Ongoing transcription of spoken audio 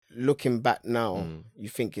looking back now, you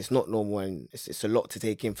think it's not normal and it's a lot to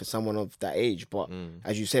take in for someone of that age. But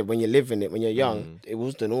as you said, when you're living it, when you're young, it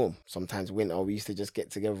was the norm. Sometimes winter, we used to just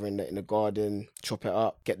get together in the garden, chop it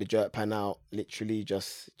up, get the jerk pan out, literally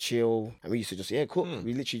just chill. And we used to just, cook.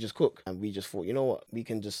 We literally just cook. And we just thought, you know what, we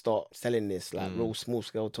can just start selling this, like real small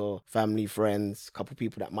scale to family, friends, couple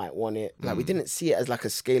people that might want it. Like we didn't see it as like a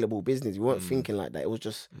scalable business. We weren't thinking like that. It was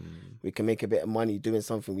just, we can make a bit of money doing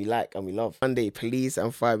something we like and we love. One day, police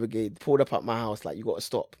and fire brigade pulled up at my house like, you got to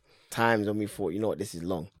stop. Times when we thought, you know what, this is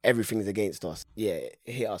long. Everything's against us. Yeah, it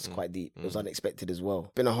hit us quite deep. It was unexpected as well.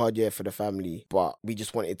 Been a hard year for the family, but we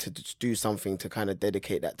just wanted to just do something to kind of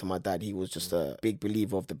dedicate that to my dad. He was just a big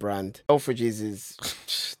believer of the brand.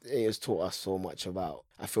 Selfridges it has taught us so much about.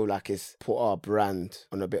 I feel like it's put our brand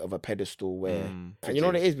on a bit of a pedestal where, and you know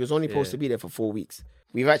what it is, we was only supposed to be there for 4 weeks.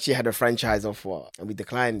 We've actually had a franchise offer and we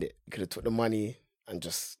declined it. We could have took the money. And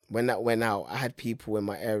just when that went out, I had people in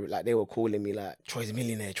my area, like they were calling me like, Troy's a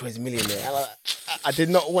millionaire. I did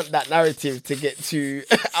not want that narrative to get too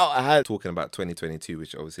out of hand. Talking about 2022,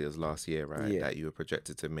 which obviously was last year, right? Yeah. That you were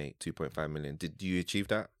projected to make 2.5 million. Did you achieve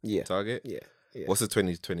that target? Yeah. What's the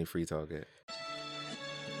 2023 target?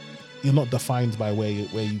 You're not defined by where you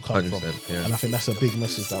come from. Yeah. And I think that's a big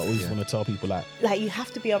message that I always want to tell people. Like you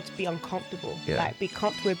have to be able to be uncomfortable. Yeah. Like be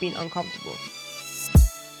comfortable with being uncomfortable.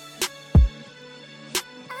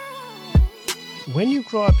 When you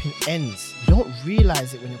grow up in ends, you don't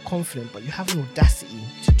realise it when you're confident, but you have an audacity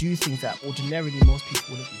to do things that ordinarily most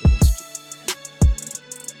people wouldn't be able to do.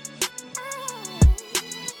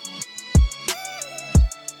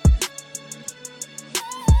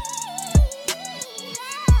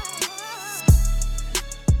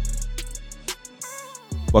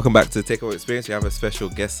 Welcome back to Takeover Experience. You have a special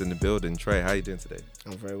guest in the building. Trey, how are you doing today?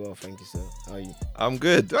 I'm very well, thank you, sir. How are you? I'm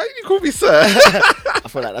good. Why you call me sir? I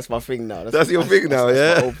feel like that's my thing now. That's your thing now, yeah?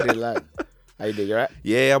 That's my opening line. How you doing? You alright?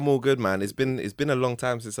 Yeah, I'm all good, man. It's been a long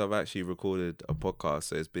time since I've actually recorded a podcast,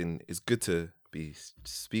 so it's good to be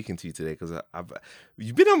speaking to you today because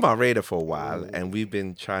you've been on my radar for a while and we've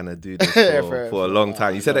been trying to do this for a long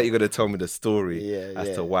time. You said that you're going to tell me the story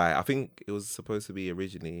as to why. I think it was supposed to be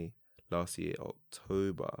originally last year,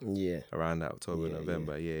 October. Yeah. Around that, October,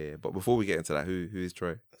 November. Yeah. But before we get into that, who is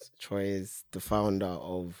Troy? Troy is the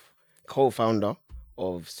co-founder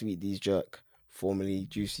of Sweet Dees Jerk, formerly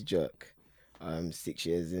Juicy Jerk. 6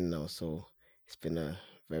 years in now, so it's been a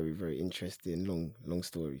very, very interesting, long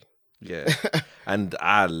story. Yeah. And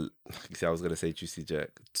I was gonna say Juicy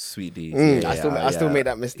Jerk, Sweet Dees. I still make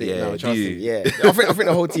that mistake now. Trust me. Yeah. I think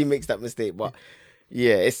the whole team makes that mistake, but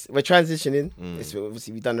yeah, we're transitioning. It's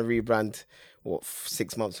obviously we've done a rebrand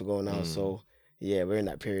 6 months ago now, so yeah, we're in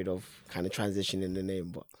that period of kind of transitioning the name,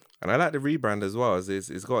 but. And I like the rebrand as well.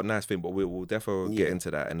 It's got a nice thing, but we'll definitely get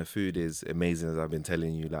into that. And the food is amazing, as I've been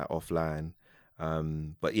telling you, like offline.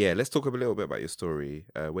 But yeah, let's talk a little bit about your story.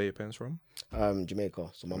 Where are your parents from?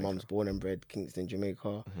 Jamaica. So my mum's born and bred Kingston,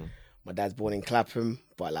 Jamaica. My dad's born in Clapham,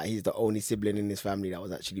 but like he's the only sibling in his family that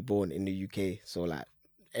was actually born in the UK. So like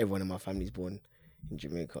everyone in my family's born in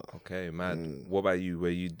Jamaica. Okay, man. What about you? Were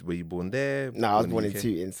you born there? No, I was born in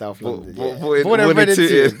Tooting, South London. Born and bred in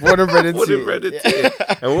Tooting. Born and bred in Tooting.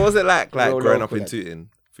 And what was it like growing up in Tooting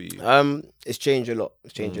for you? It's changed a lot.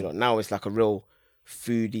 Now it's like a real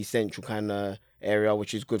foodie central kind of area,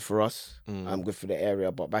 which is good for us. Good for the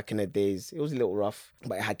area. But back in the days, it was a little rough,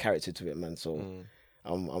 but it had character to it, man. So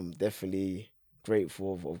I'm definitely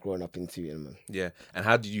grateful of growing up in Tooting, man. Yeah. And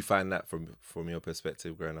how did you find that from your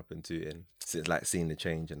perspective, growing up in Tooting? Since like seeing the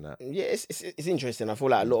change and that. Yeah, it's interesting. I feel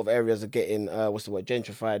like a lot of areas are getting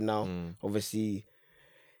gentrified now. Obviously,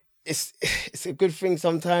 it's a good thing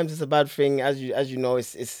sometimes. It's a bad thing, as you know.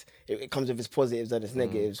 It comes with its positives and its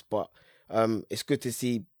negatives, but it's good to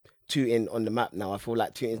see Tooting on the map now. I feel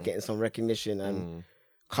like Tooting's getting some recognition, and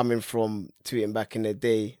coming from Tooting back in the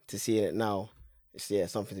day to seeing it now,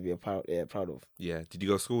 it's something to be proud of. Yeah. Did you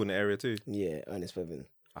go to school in the area too? Yeah, Ernest Bevan.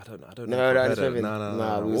 I don't know. No, Ernest Bevan.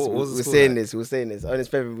 No. We were saying this.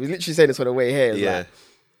 Ernest Bevan. We were literally saying this on the way here.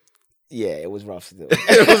 It was rough still.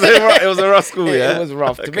 it was a rough school, yeah? It was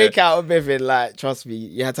rough. Okay. To make out of Bevan, like, trust me,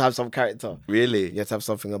 you had to have some character. Really? You had to have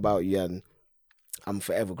something about you, and I'm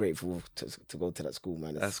forever grateful to go to that school,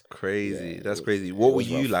 man. That's crazy. That's crazy. What were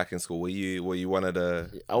you like in school? Were you one of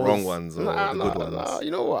the wrong ones or the good ones? No.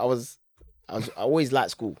 You know what? I always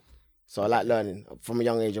liked school, so I like learning. From a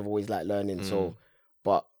young age, I've always liked learning. So,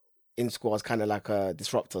 but in school, I was kind of like a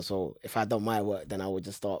disruptor. So if I done my work, then I would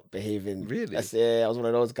just start behaving. Really? I was one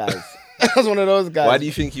of those guys. Why do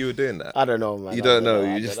you think you were doing that? I don't know, man. You don't know.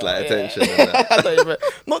 You just like attention. And that.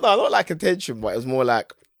 Not like attention, but it was more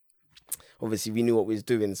like, obviously we knew what we was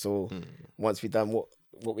doing. So once we done what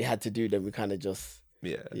what we had to do, then we kind of just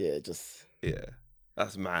Yeah.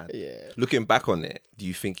 That's mad. Yeah. Looking back on it, do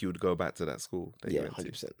you think you would go back to that school that you went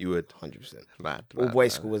 100%. to? You would? 100%. Mad. All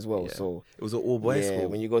boys school as well. Yeah. So it was an all boys yeah, school.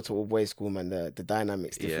 when you go to all boys school, man, the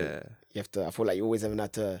dynamics different. Yeah. You have to. I feel like you always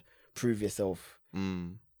have to prove yourself.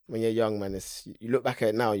 When you're young, man, you look back at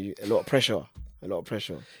it now, a lot of pressure. It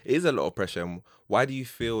is a lot of pressure. And why do you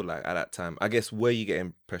feel like at that time, I guess, were you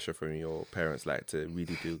getting pressure from your parents, like, to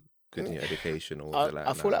really do good in your education? Or was it like,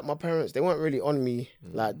 I feel like my parents, they weren't really on me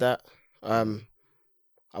like that.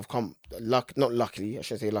 I've come, not luckily, I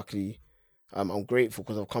shouldn't say luckily. I'm grateful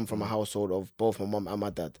because I've come from a household of both my mum and my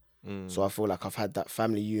dad. So I feel like I've had that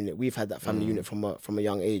family unit. We've had that family unit from a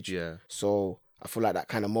young age. Yeah. So I feel like that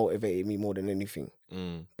kind of motivated me more than anything.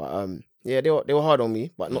 But yeah, they were hard on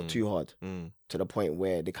me, but not too hard to the point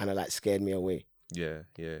where they kind of like scared me away. Yeah.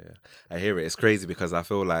 I hear it. It's crazy because I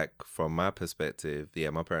feel like from my perspective,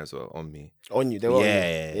 my parents were on me. On you? They were on you?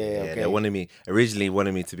 Yeah. Okay. They originally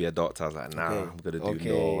wanted me to be a doctor. I was like, nah, I'm going to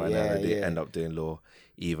do law. And I didn't end up doing law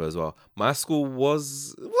either as well. My school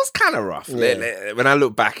was kind of rough. Yeah. When I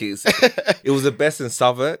look back, it was the best in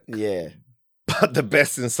Southwark. Yeah. But the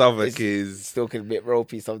best in Southwark is... Still a bit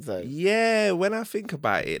ropey sometimes. Yeah, when I think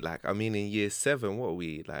about it, like, I mean, in year 7, what were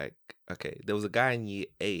we? Like, okay, there was a guy in year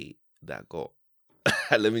 8 that got...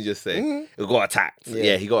 let me just say, he got attacked.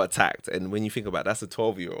 Yeah, he got attacked. And when you think about it, that's a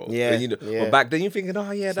 12-year-old. Yeah, But back then you're thinking,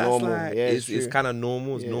 oh yeah, that's normal. like, Yeah, it's kind of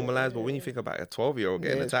normal, it's normalized. But when you think about a 12-year-old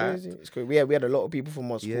getting attacked. It's crazy. We had a lot of people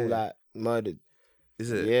from our school like murdered.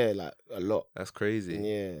 Is it? Yeah, like a lot. That's crazy.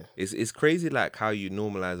 Yeah. It's crazy like how you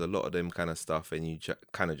normalize a lot of them kind of stuff and you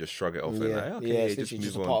kind of just shrug it off and like, okay, it's just a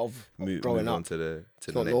move part on. of Move growing on up. to the It's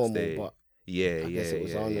not next normal, day. but Yeah. guess it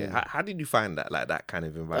was on. How did you find that, like that kind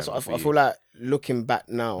of environment? That's what I feel like looking back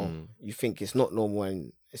now, you think it's not normal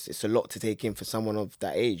and it's a lot to take in for someone of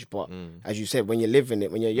that age. But as you said, when you're living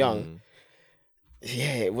it, when you're young,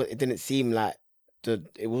 it didn't seem like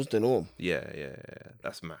it was the norm. Yeah.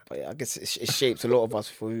 That's mad. But I guess it shapes a lot of us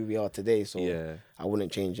for who we are today. So yeah. I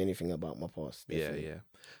wouldn't change anything about my past. Definitely. Yeah.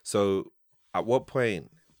 So at what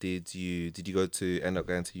point did you end up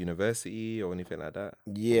going to university or anything like that?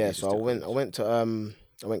 Yeah, so I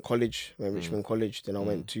went college, Richmond College. Then I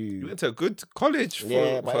went to... You went to a good college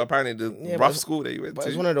for apparently the rough school that you went to. But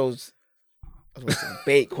it's one of those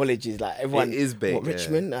bait colleges. Like everyone... It is bait,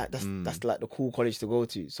 Richmond, like, that's like the cool college to go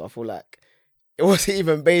to. So I feel like it wasn't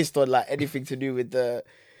even based on like anything to do with the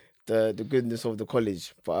goodness of the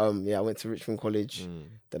college. But I went to Richmond College.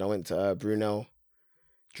 Then I went to Brunel,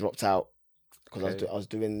 dropped out. Because I was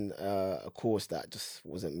doing a course that just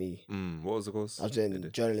wasn't me. What was the course? I was doing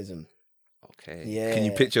journalism. Okay. Yeah. Can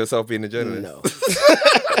you picture yourself being a journalist? No.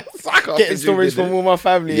 Getting stories from all my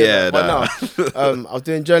family. Yeah, but no. I was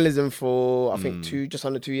doing journalism for I think just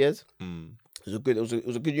under 2 years. It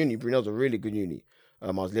was a good uni. Brunel's a really good uni. I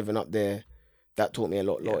was living up there. That taught me a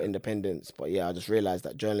lot of independence. But I just realized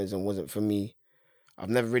that journalism wasn't for me. I've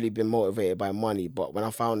never really been motivated by money, but when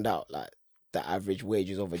I found out like the average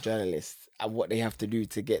wages of a journalist and what they have to do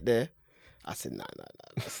to get there, I said, nah.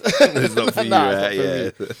 It's not for you,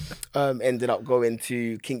 right? For me. Ended up going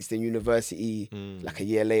to Kingston University like a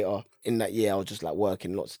year later. In that year, I was just like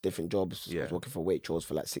working lots of different jobs. I was working for Waitrose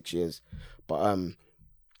for like 6 years. But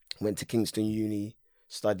went to Kingston Uni,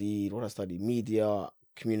 studied media,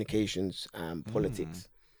 communications and politics.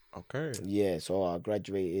 Okay. Yeah, so I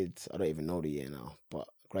graduated, I don't even know the year now, but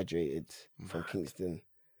graduated from Kingston.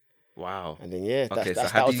 Wow. And then so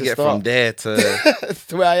how did you get from there to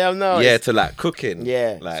to where I am now? To like cooking?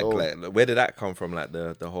 Yeah. Like where did that come from? Like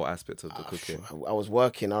the whole aspect of the cooking? I was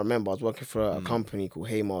working. I remember I was working for a company called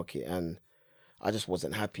Haymarket, and I just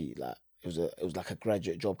wasn't happy. Like it was like a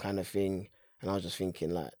graduate job kind of thing, and I was just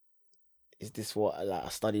thinking like, is this what I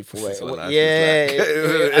studied for?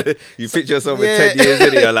 Yeah. You picture yourself in 10 years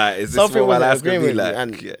and you're like, is this something what my life's gonna be like?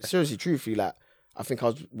 And seriously, truthfully, like I think I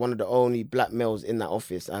was one of the only black males in that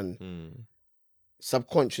office, and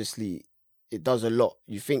subconsciously, it does a lot.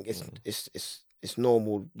 You think it's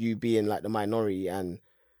normal you being like the minority, and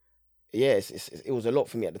it was a lot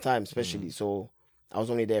for me at the time, especially. So I was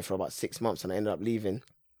only there for about 6 months, and I ended up leaving.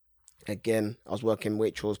 Again, I was working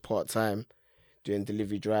Waitrose part-time, doing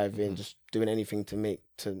delivery driving, just doing anything to make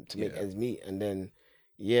ends meet. And then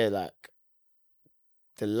like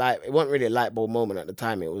it wasn't really a light bulb moment at the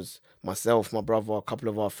time. It was myself, my brother, a couple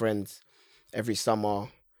of our friends. Every summer,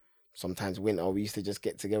 sometimes winter, we used to just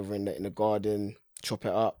get together in the garden, chop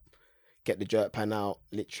it up, get the jerk pan out,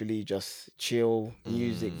 literally just chill,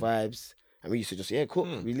 music, vibes. And we used to just cook.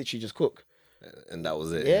 We literally just cook. And that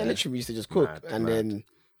was it. Yeah, literally we used to just cook. Mad. Then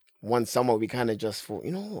one summer we kind of just thought,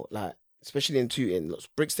 you know what, like, especially in Tooting,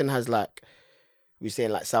 Brixton has like we're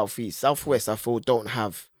saying like Southeast, Southwest, I feel don't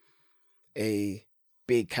have a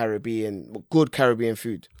big good Caribbean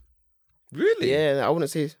food. Really? Yeah, I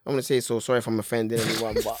wouldn't say so. Sorry if I'm offending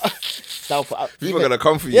anyone, but People are gonna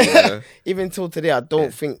come for you. Yeah. Even till today, I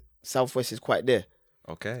don't think Southwest is quite there.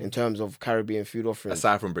 Okay. In terms of Caribbean food offerings,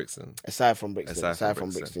 Aside from Brixton,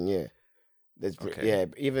 yeah. There's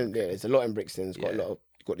there's a lot in Brixton. It's got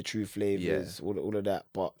got the true flavors, all of that.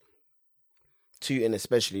 But Tooting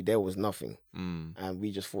especially, there was nothing, and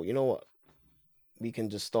we just thought, you know what, we can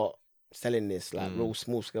just start selling this like real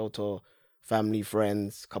small scale to family,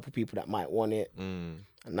 friends, couple people that might want it, and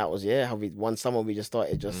that was how one summer we just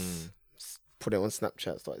started put it on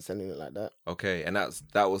Snapchat, started selling it like that. Okay, and that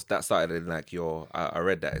started in like I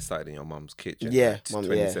read that it started in your mum's kitchen. Yeah, like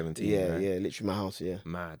 2017. Yeah, right? yeah, literally my house. Yeah,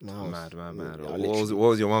 mad. Yeah, What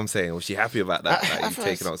was your mum saying? Was she happy about that? Like you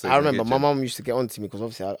taking out? I remember my mum used to get on to me because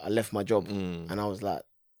obviously I left my job and I was like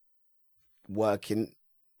working.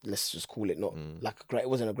 Let's just call it not it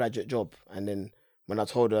wasn't a graduate job. And then when I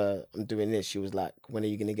told her I'm doing this, she was like, "When are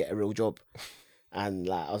you gonna get a real job?" And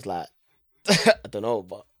like I was like, I don't know,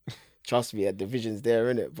 but. Trust me, the vision's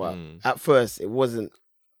there, innit? But at first, it wasn't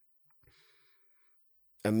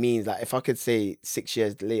a means. Like, if I could say 6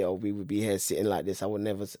 years later, we would be here sitting like this,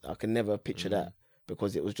 I could never picture that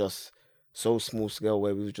because it was just so small scale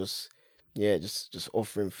where we were just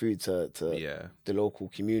offering food to the local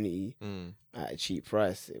community at a cheap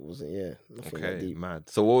price. It wasn't, nothing that deep. Mad.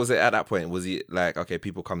 So what was it at that point? Was it like, okay,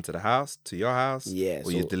 people come to your house? Yeah.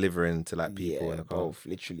 Or you're delivering to like people in a car? Both,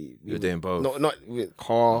 literally. You're doing both? Not with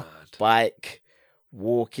car, bike,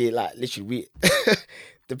 walking, like literally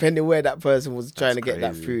depending where that person was trying to get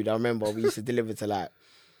that food. I remember we used to deliver to like,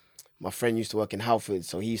 my friend used to work in Halford,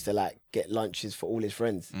 so he used to like get lunches for all his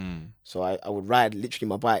friends. So I would ride literally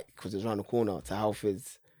my bike because it was around the corner to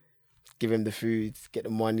Halford's, give him the food, get the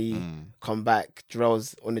money, come back.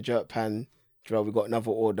 Jarrell's on the jerk pan. Jarrell, we got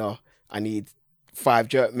another order. I need 5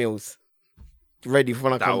 jerk meals ready for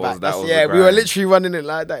when I come back. We were literally running it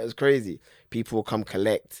like that. It was crazy. People would come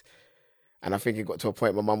collect. And I think it got to a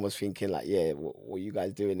point my mum was thinking like, what are you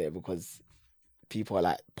guys doing there? Because people are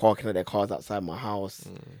like parking their cars outside my house.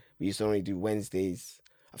 We used to only do Wednesdays.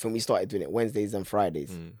 I think we started doing it Wednesdays and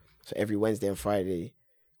Fridays. So every Wednesday and Friday,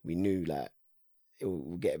 we knew like it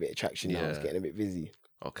would get a bit of traction now. It's getting a bit busy.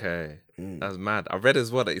 Okay. That's mad. I read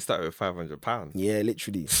as well that you started with £500. Yeah,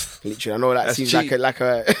 literally. I know that seems cheap. like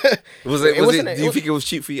a was it? Do you think it was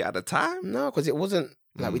cheap for you at the time? No, because it wasn't.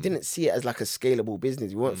 Like we didn't see it as like a scalable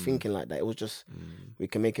business. We weren't thinking like that. It was just we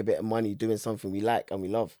can make a bit of money doing something we like and we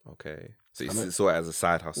love. Okay. So you saw it as a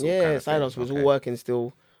side hustle? Yeah, kind of side hustle. Was all working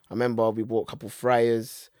still. I remember we bought a couple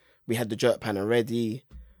fryers. We had the jerk pan already.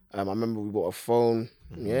 I remember we bought a phone.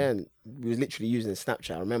 Yeah, and we was literally using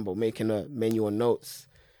Snapchat. I remember making a menu on notes.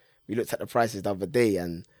 We looked at the prices the other day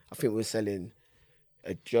and I think we were selling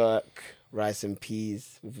a jerk, rice and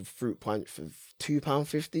peas with a fruit punch for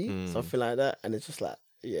 £2.50, something like that. And it's just like,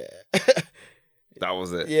 that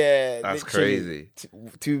was it. Yeah. That's crazy.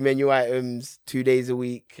 2 menu items, 2 days a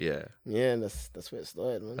week. Yeah. Yeah, and that's where it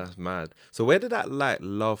started, man. That's mad. So where did that like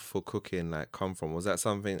love for cooking like come from? Was that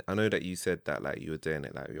something, I know that you said that like you were doing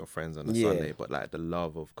it like with your friends on a Sunday, but like the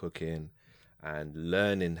love of cooking and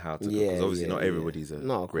learning how to cook, because obviously not everybody's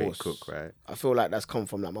a great cook, right? I feel like that's come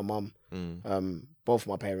from like my mum, both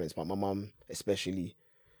my parents, but my mum especially.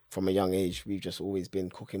 From a young age, we've just always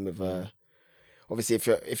been cooking with her. Obviously,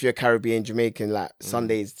 if you're Caribbean, Jamaican, like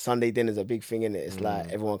Sunday dinner's a big thing, innit? It's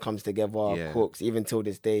like everyone comes together, cooks. Even till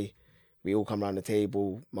this day, we all come around the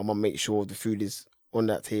table. My mum makes sure the food is on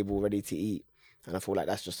that table, ready to eat. And I feel like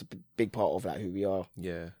that's just a big part of like who we are,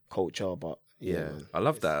 culture. But man, I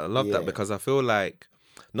love that. I love that because I feel like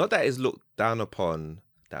not that it's looked down upon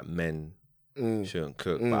that men shouldn't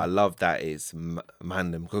cook, but I love that it's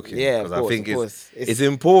man them cooking. Yeah, because I think it's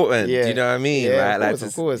important. Do you know what I mean? Yeah, right?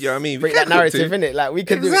 of course. You know what I mean? Break that narrative, innit? Like we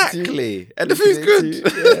can exactly. do it too. And the food's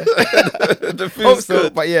good. The food's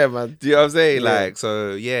good. But yeah, man. Do you know what I'm saying? Like,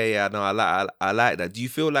 so no, I like that. Do you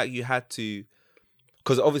feel like you had to?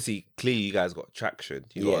 Because obviously, clearly, you guys got traction.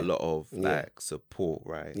 You got a lot of like support,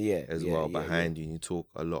 right? As well behind you. And you talk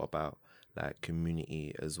a lot about like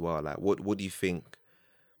community as well. Like, what do you think?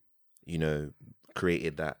 You know,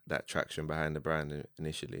 created that traction behind the brand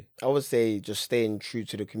initially? I would say just staying true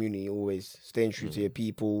to the community, always staying true to your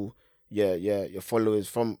people, your followers.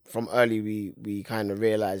 From early, we kind of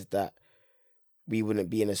realized that we wouldn't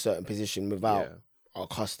be in a certain position without our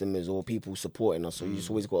customers or people supporting us. So you just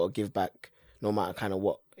always got to give back, no matter kind of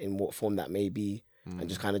what form that may be, and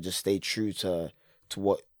just kind of just stay true to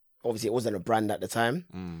what obviously it wasn't a brand at the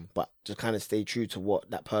time, but just kind of stay true to what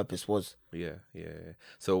that purpose was. Yeah.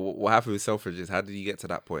 So what happened with Selfridges? How did you get to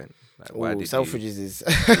that point? Like, why did Selfridges is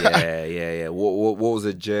yeah. What was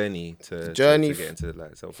the journey to get into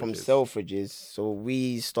like Selfridges? From Selfridges. So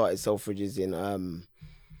we started Selfridges in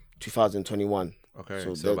 2021.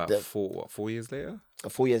 Okay, so about 4 years later.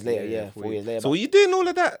 4 years later, yeah. 4 years later. So were you doing all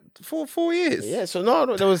of that for 4 years? Yeah. So no,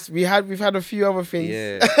 we've had a few other things.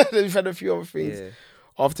 Yeah. We've had a few other things. Yeah.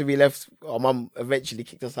 After we left, our mum eventually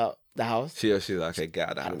kicked us out the house. She's like, okay, get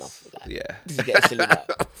out of the house. Yeah. This is getting silly.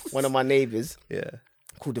 One of my neighbours,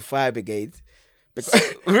 called the fire brigade.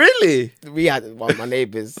 Really? We had my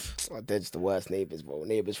neighbours. They're just the worst neighbours, bro.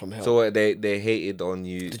 Neighbours from hell. So they hated on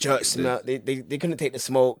you. The jerk smell. They couldn't take the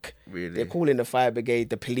smoke. Really? They're calling the fire brigade,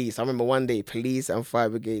 the police. I remember one day, police and fire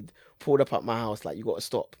brigade pulled up at my house. Like, you got to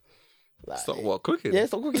stop. Like, stop what? Cooking? Yeah,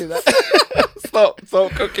 stop cooking.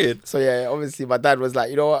 Stop cooking. So yeah, obviously my dad was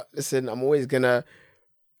like, you know what? Listen, I'm always gonna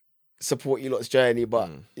support you lot's journey, but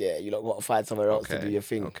yeah, you lot got to find somewhere else to do your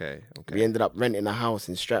thing. Okay. We ended up renting a house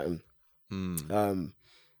in Streatham. Then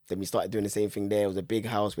we started doing the same thing there. It was a big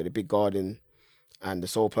house with a big garden, and the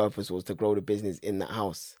sole purpose was to grow the business in that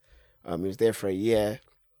house. We was there for a year.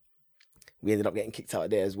 We ended up getting kicked out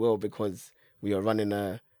of there as well because we were running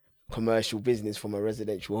a commercial business from a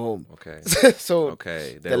residential home. Okay. So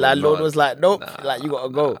the landlord was like, nope, like, you gotta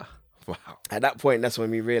go. Wow. At that point, that's when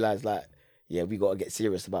we realized, like, yeah, we gotta get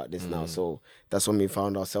serious about this now. So that's when we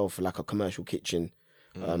found ourselves like a commercial kitchen.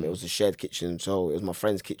 It was a shared kitchen, so it was my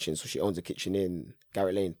friend's kitchen. So she owns a kitchen in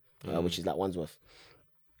Garrett Lane, which is like Wandsworth.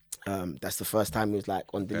 That's the first time we was like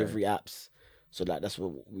on delivery apps. So like that's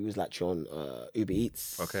what we was like on Uber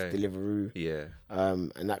Eats, Deliveroo. Yeah.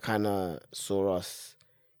 And that kind of saw us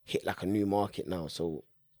hit like a new market now. So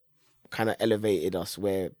kind of elevated us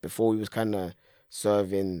where before we was kind of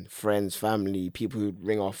serving friends, family, people who'd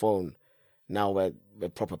ring our phone. Now we're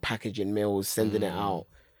proper packaging meals, sending it out.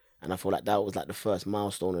 And I feel like that was like the first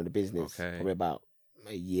milestone of the business. Probably about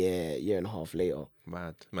a year and a half later.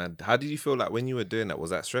 Mad. How did you feel like when you were doing that? Was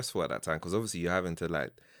that stressful at that time? Because obviously you're having to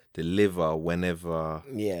like deliver whenever.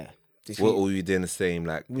 Yeah. What were you doing the same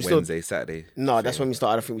like Wednesday, Saturday? No, that's when we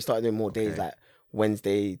started. I think we started doing more days like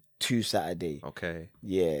Wednesday to Saturday. Okay.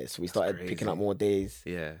 Yeah, so we started picking up more days.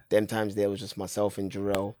 Yeah. Them times there was just myself and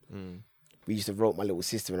Jarrell. We used to rope my little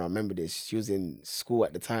sister, and I remember this. She was in school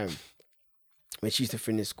at the time. When she used to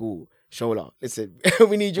finish school, Shola, listen,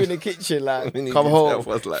 we need you in the kitchen. Like, come home.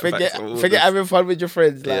 Like, forget having fun with your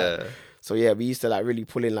friends. Like. So yeah, we used to like really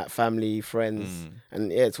pull in like family, friends,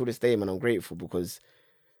 and yeah, to this day, man, I'm grateful because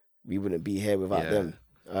we wouldn't be here without them.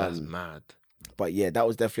 That's mad. But yeah, that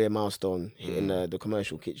was definitely a milestone hitting the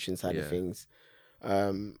commercial kitchen side of things.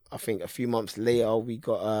 I think a few months later we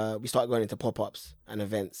started going into pop-ups and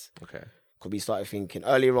events. Okay. Because we started thinking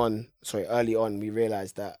early on we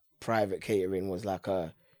realized that private catering was like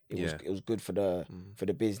it was good for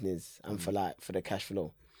the business and for the cash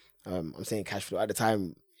flow. I'm saying cash flow at the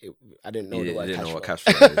time. I didn't know the word cash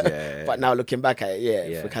flow. Is. Yeah. But now looking back at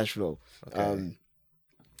it, for cash flow. Okay.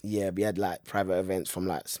 We had like private events from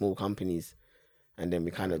like small companies, and then we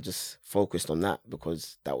kind of just focused on that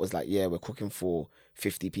because that was like, we're cooking for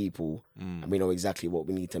 50 people and we know exactly what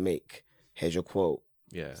we need to make. Here's your quote.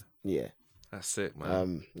 Yeah. That's sick,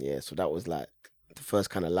 man. So that was like the first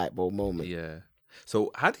kind of light bulb moment. Yeah.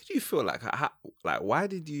 So how did you feel like why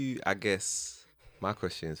did you, I guess my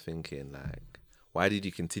question is thinking like, why did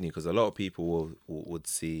you continue? Because a lot of people would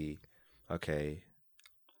see, okay,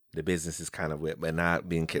 the business is kind of weird. We're not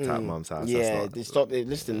being kicked out of mum's house. Yeah,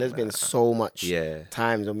 listen, there's been so much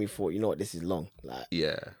times when we thought, you know what, this is long. Like,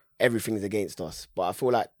 everything's against us. But I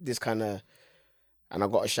feel like this kind of, and I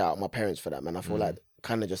got to shout out my parents for that, man. I feel like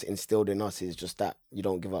kind of just instilled in us is just that you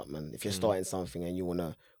don't give up, man. If you're starting something and you want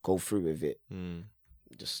to go through with it,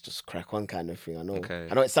 just crack on kind of thing. I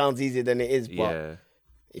know it sounds easier than it is, but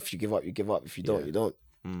if you give up, you give up. If you don't, you don't.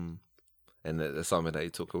 And there's something that you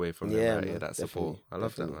took away from them, right? Yeah, that support. I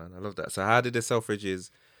love that, man. I love that. So how did the Selfridges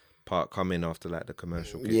part come in after like the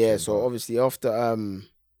commercial kitchen? Yeah, so obviously after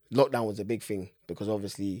lockdown was a big thing because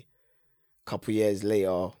obviously a couple years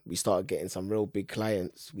later we started getting some real big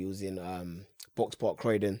clients. We was in Box Park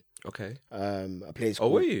Croydon. Okay. A place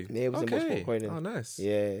called... Oh, were you? Yeah, it was in Box Park Croydon. Oh, nice.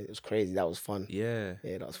 Yeah, it was crazy. That was fun. Yeah.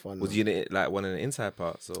 Yeah, that was fun. Was you in like one of the inside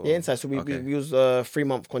parts? Or? Yeah, inside. So we was a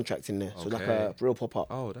 3-month contract in there. So like a real pop-up.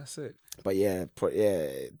 Oh, that's it. But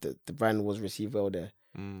the brand was received well there.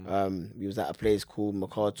 We was at a place called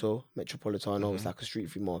Mercato Metropolitano. It's like a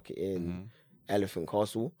street food market in Elephant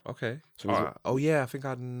Castle. Okay. So oh yeah, I think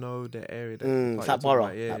I know the area. It's that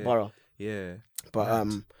borough. That borough. Yeah. But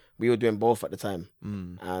we were doing both at the time,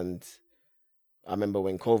 and I remember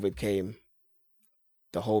when COVID came,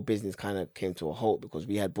 the whole business kind of came to a halt because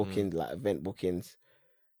we had bookings, like event bookings,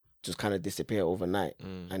 just kind of disappear overnight.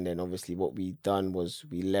 And then obviously what we done was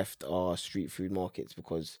we left our street food markets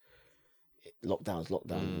because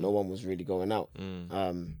lockdown. No one was really going out.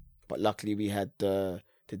 But luckily we had the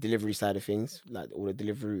delivery side of things, like all the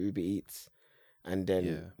delivery, Uber Eats. And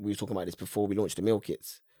then we were talking about this before we launched the meal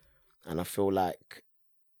kits. And I feel like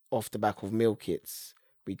off the back of meal kits,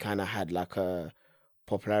 we kind of had like a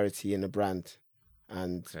popularity in the brand.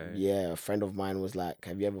 And a friend of mine was like,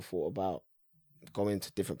 have you ever thought about going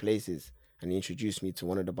to different places? And he introduced me to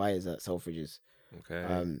one of the buyers at Selfridges.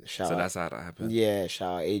 So that's how that happened. Yeah,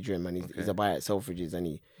 shout out Adrian, man. He's a buyer at Selfridges,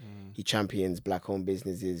 and he champions black-owned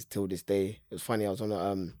businesses till this day. It was funny. I was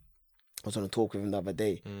on a talk with him the other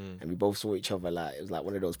day, and we both saw each other. Like, it was like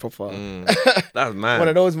one of those proper. That's mad. One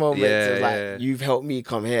of those moments. It was like, you've helped me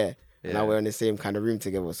come here, and now we're in the same kind of room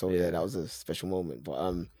together. So that was a special moment.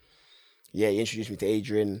 But he introduced me to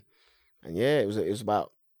Adrian, and it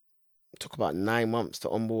took about 9 months to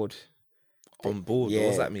onboard. On board? What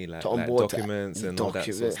does that mean? Like, documents and all that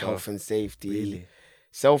sort of stuff? Health and safety. Really?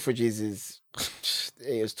 Selfridges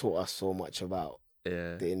it has taught us so much about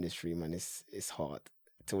the industry, man. It's hard.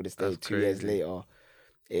 Till this day, That's 2 years later,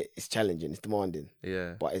 it's challenging, it's demanding.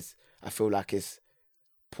 Yeah. But I feel like it's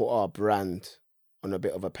put our brand on a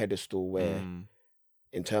bit of a pedestal where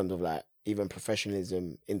in terms of like even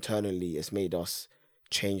professionalism internally, it's made us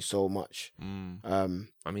change so much. I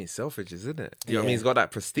mean, Selfridges, isn't it? You know what I mean? It's got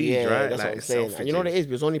that prestige, right? That's what I'm saying. And you know what it is?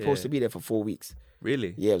 We was only supposed to be there for 4 weeks.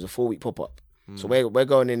 Really? Yeah, it was a 4-week pop-up. So we're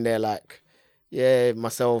going in there like,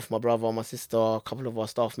 myself, my brother, my sister, a couple of our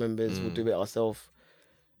staff members, we'll do it ourselves.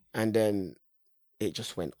 And then it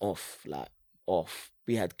just went off.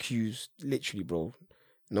 We had queues, literally, bro.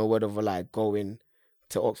 No word of a lie, going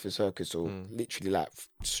to Oxford Circus, so literally like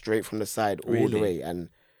straight from the side all the way. And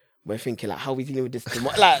we're thinking like, how are we dealing with this?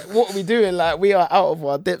 Like, what are we doing? Like, we are out of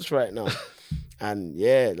our depths right now. And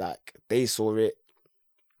like they saw it.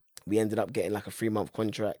 We ended up getting like a 3-month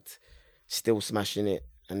contract, still smashing it.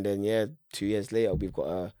 And then 2 years later, we've got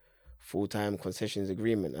a full-time concessions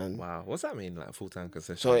agreement. And wow, what's that mean, like full-time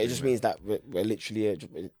concessions? So it just means that we're literally,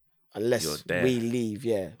 unless we leave,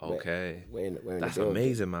 okay, we're in that's the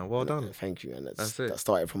amazing, man. Well done. Thank you. And that's it. That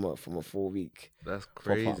started from a 4-week. That's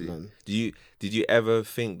crazy. Pop-up, man. Did you ever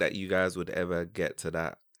think that you guys would ever get to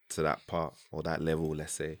that part or that level?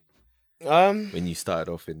 Let's say, when you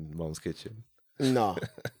started off in Mum's Kitchen. No,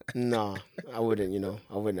 I wouldn't.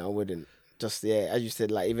 I wouldn't. Just as you said,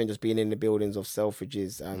 like even just being in the buildings of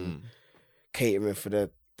Selfridges and catering for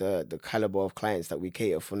the caliber of clients that we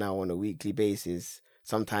cater for now on a weekly basis.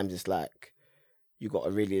 Sometimes it's like you got to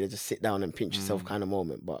really just sit down and pinch yourself kind of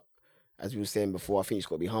moment. But as we were saying before, I think you just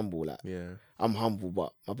got to be humble. Like I'm humble,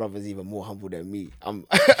 but my brother's even more humble than me. I'm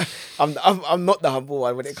not the humble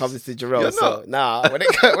one when it comes to Jarrell. So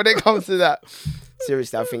when it comes to that,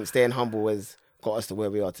 seriously, I think staying humble has got us to where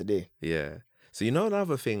we are today. Yeah. So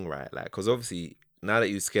another thing, right? Like, because obviously now that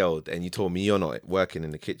you scaled and you told me you're not working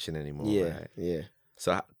in the kitchen anymore, right? Yeah.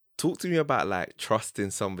 So talk to me about like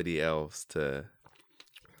trusting somebody else to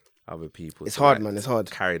other people. It's hard, man. It's hard.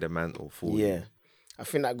 Carry the mantle for you. Yeah. I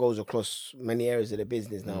think that goes across many areas of the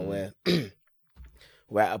business now where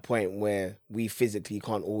we're at a point where we physically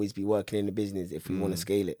can't always be working in the business if we want to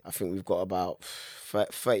scale it. I think we've got about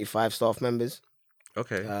 35 staff members.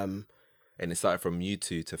 Okay. And it started from you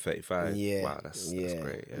 2 to 35. Yeah. Wow, that's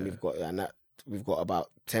great. Yeah. And we've got about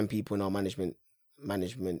 10 people in our management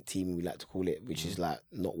team, we like to call it, which is like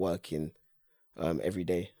not working every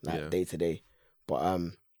day, like day to day. But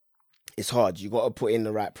it's hard. You got to put in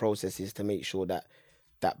the right processes to make sure that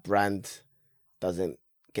that brand doesn't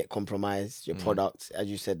get compromised. Your product, as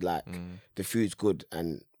you said, like the food's good,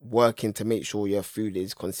 and working to make sure your food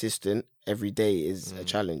is consistent every day is a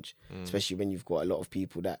challenge, especially when you've got a lot of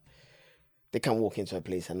people that they can walk into a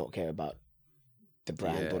place and not care about the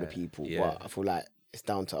brand or the people. But I feel like it's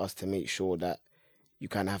down to us to make sure that you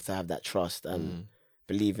kind of have to have that trust and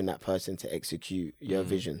believe in that person to execute your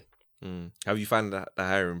vision. Have you found the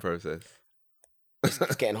hiring process?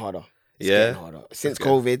 It's getting harder. It's getting harder. Since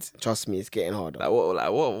COVID, trust me, it's getting harder.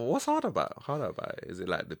 What's hard about it? Is it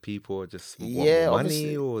like the people just want money,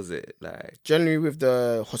 obviously. or is it like generally with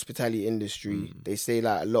the hospitality industry, they say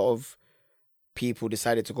like a lot of people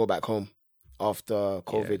decided to go back home after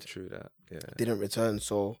COVID. Yeah, true that. Yeah. Didn't return.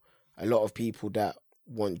 So a lot of people that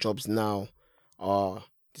want jobs now are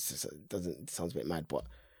sounds a bit mad, but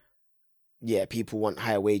people want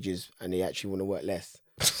higher wages and they actually want to work less.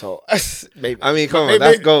 So maybe. I mean, come on,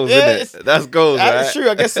 that's goals, isn't it? That's goals, right? That's true.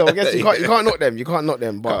 I guess so. I guess you can't knock them. You can't knock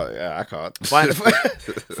them. But yeah, I can't.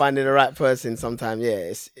 Finding the right person sometimes,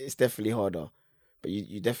 it's definitely harder. But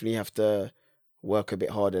you definitely have to work a bit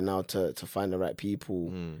harder now to find the right people,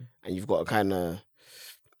 and you've got to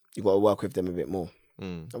work with them a bit more.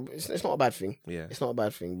 It's not a bad thing. Yeah, it's not a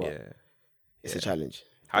bad thing, but it's a challenge.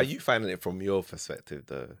 How are you finding it from your perspective,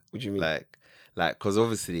 though? What do you mean? Like, because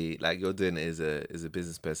obviously, like you're doing it as a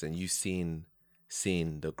business person, you've seen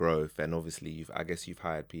the growth, and obviously, I guess you've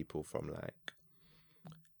hired people from like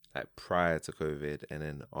prior to COVID and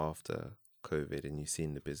then after COVID, and you've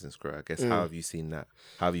seen the business grow. I guess how have you seen that?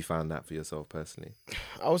 How have you found that for yourself personally?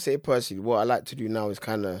 I would say personally, what I like to do now is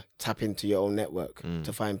kind of tap into your own network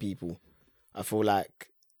to find people. I feel like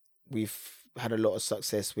we've had a lot of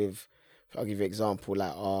success with. I'll give you an example,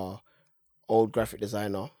 like our old graphic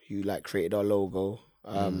designer who like created our logo.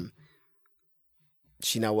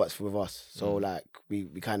 She now works with us. So like we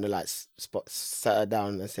kind of like sat her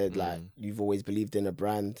down and said like, you've always believed in a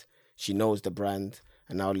brand. She knows the brand.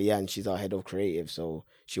 And now Leanne, she's our head of creative. So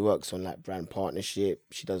she works on like brand partnership.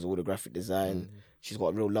 She does all the graphic design. She's got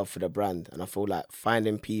a real love for the brand. And I feel like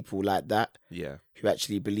finding people like that who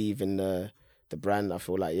actually believe in the brand, I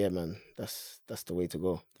feel like, yeah, man, that's the way to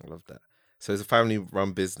go. I love that. So it's a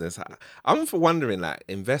family-run business. I'm for wondering, like,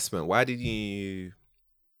 investment. Why did you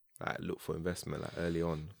like look for investment like early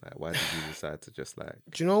on? Like, why did you decide to just like?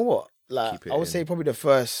 Do you know what? Like, I would say probably the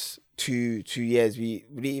first two years we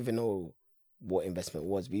didn't even know what investment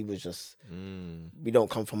was. We was just we don't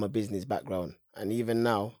come from a business background, and even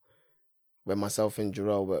now, when myself and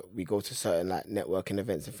Jarrell we go to certain like networking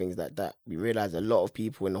events and things like that, we realize a lot of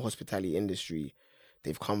people in the hospitality industry,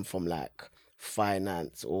 they've come from like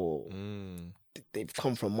finance or they've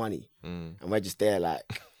come from money, and we're just there like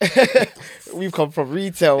we've come from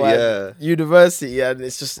retail and university, and you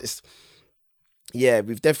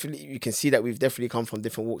can see that we've definitely come from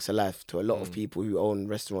different walks of life to a lot of people who own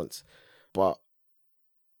restaurants. But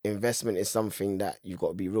investment is something that you've got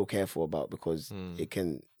to be real careful about, because it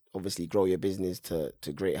can obviously grow your business to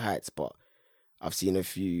great heights. But I've seen a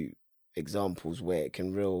few examples where it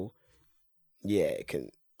can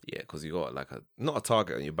because you got like not a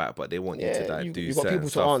target on your back, but they want you to like do. You've got people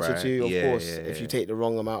to answer to, of course. If you take the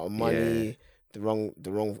wrong amount of money, the wrong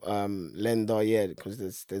lender, because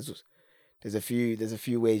there's a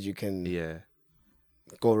few ways you can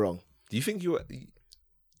go wrong. Do you think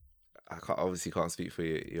I obviously can't speak for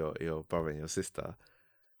your brother and your sister,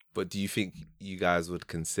 but do you think you guys would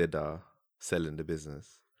consider selling the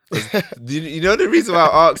business? You know the reason why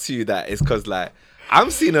I asked you that is because like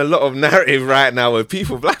I'm seeing a lot of narrative right now where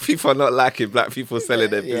black people are not liking black people selling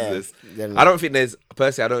their business. I don't think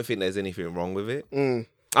there's anything wrong with it.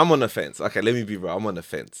 I'm on the fence. Okay, let me be real. I'm on the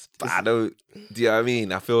fence. But I don't. Do you know what I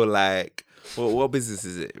mean? I feel like what business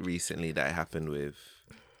is it recently that happened with?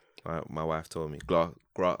 My wife told me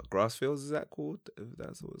Grassfields, is that called?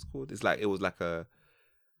 That's what it's called. It was like a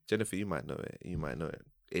Jennifer. You might know it.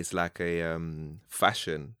 It's like a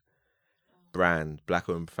fashion brand,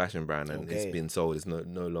 black-owned fashion brand, and it's been sold. It's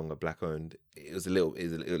no longer black-owned. It was a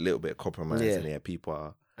little bit of compromise, and people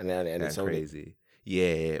are and it's crazy.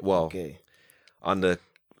 Well, under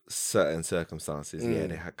certain circumstances,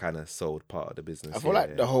 they kind of sold part of the business. I feel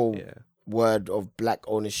like the whole word of black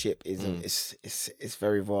ownership is it's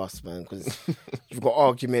very vast, man, because you've got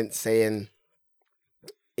arguments saying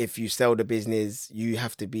if you sell the business, you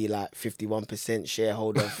have to be like 51%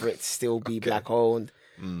 shareholder for it to still be black owned.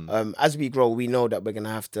 As we grow, we know that we're gonna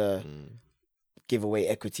have to give away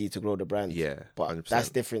equity to grow the brand. But 100%. That's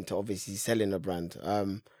different to obviously selling a brand.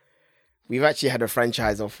 We've actually had a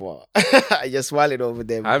franchise offer. You're smiling over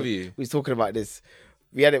there. Have you? We was talking about this.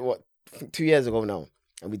 We had it 2 years ago now,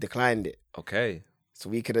 and we declined it. Okay. So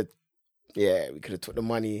we could have took the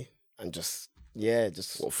money and just.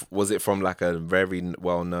 Was it from like a very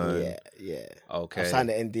well-known? Yeah. Okay. I signed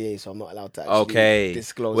an NDA, so I'm not allowed to actually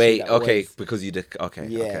disclose. Wait, okay, because you did.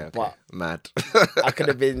 Okay. But mad. I could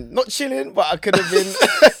have been not chilling, but I could have been.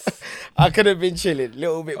 I could have been chilling a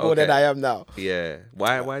little bit more than I am now. Yeah.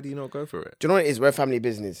 Why do you not go for it? Do you know what it is? We're a family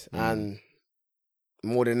business, and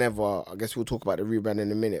more than ever, I guess we'll talk about the rebrand in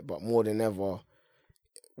a minute. But more than ever,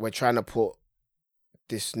 we're trying to put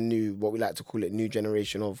this new, what we like to call it, new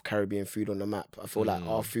generation of Caribbean food on the map. I feel like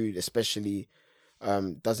our food especially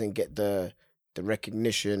doesn't get the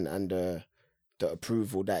recognition and the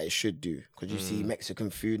approval that it should do, because you see Mexican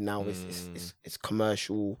food now it's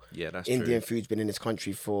commercial. That's Indian true. food's been in this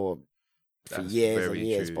country for years and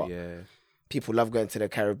years, true, but people love going to the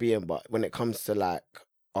Caribbean. But when it comes to like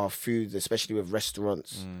our food, especially with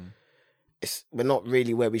restaurants, we're not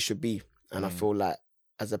really where we should be. And I feel like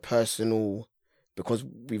as a personal, because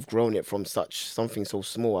we've grown it from something so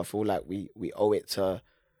small, I feel like we owe it to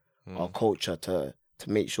our culture to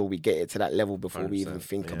make sure we get it to that level before we even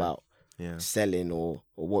think about selling or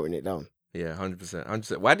watering it down. Yeah, 100%.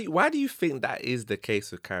 100%. Why do you think that is the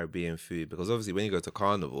case with Caribbean food? Because obviously when you go to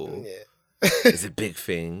Carnival, it's a big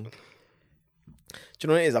thing. Do you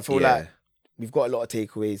know what it is? I feel like we've got a lot of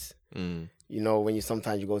takeaways. You know, when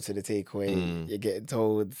sometimes you go to the takeaway, you're getting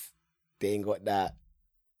told they ain't got that.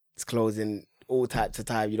 It's closing all types of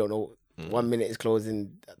time. You don't know. 1 minute it's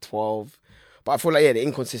closing at 12. But I feel like, the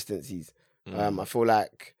inconsistencies. I feel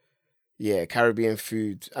like, Caribbean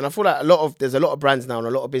food. And I feel like there's a lot of brands now and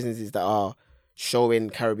a lot of businesses that are showing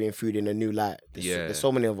Caribbean food in a new light. There's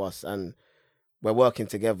so many of us, and we're working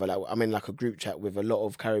together. Like, I'm in like a group chat with a lot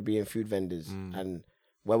of Caribbean food vendors, and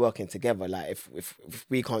we're working together. Like, if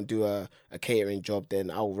we can't do a catering job,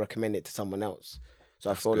 then I'll recommend it to someone else. So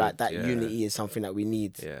I feel like that unity is something that we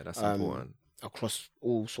need. Yeah, that's important. Across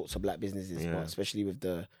all sorts of black businesses, but especially with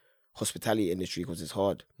the hospitality industry, because it's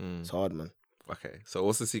hard. It's hard, man. Okay, so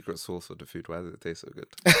what's the secret sauce of the food? Why does it taste so good?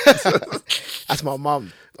 That's my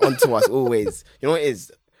mum onto us always. You know what it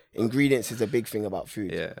is? Ingredients is a big thing about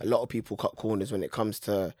food. Yeah. A lot of people cut corners when it comes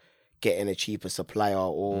to getting a cheaper supplier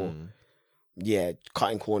or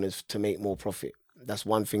cutting corners to make more profit. That's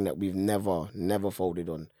one thing that we've never folded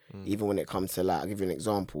on. Even when it comes to, like, I'll give you an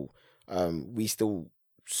example. We still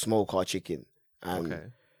smoke our chicken,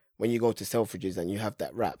 and when you go to Selfridges and you have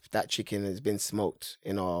that wrap, that chicken has been smoked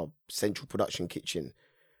in our central production kitchen.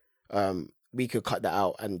 We could cut that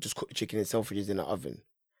out and just cook the chicken in Selfridges in the oven,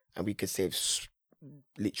 and we could save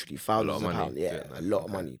literally thousands of pounds. Yeah, a lot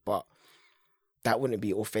of money. But that wouldn't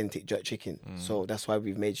be authentic jerk chicken. So that's why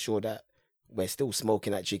we've made sure that we're still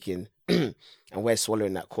smoking that chicken and we're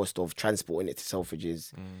swallowing that cost of transporting it to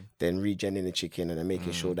Selfridges, then regenning the chicken and then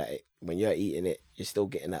making sure that when you're eating it, you're still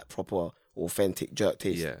getting that proper authentic jerk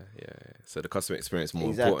taste. Yeah. So the customer experience is more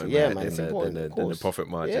important, right, man, than the profit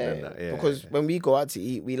margin and that. Yeah, because when we go out to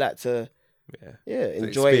eat, we like to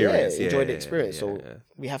enjoy the experience. So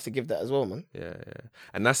we have to give that as well, man. Yeah.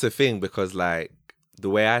 And that's the thing, because like the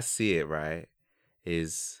way I see it, right,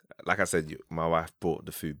 is like I said, my wife brought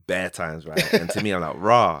the food bare times, right? And to me, I'm like,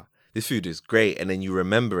 rah, this food is great. And then you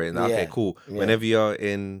remember it. Like, okay, cool. Yeah. Whenever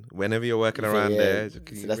you're working around there,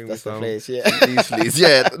 can you bring me some? Place, please.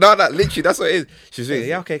 Yeah. No, literally, that's what it is. She's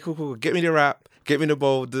saying, okay, cool. Get me the wrap, get me the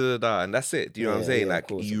bowl, and that's it. Do you know what I'm saying? Like,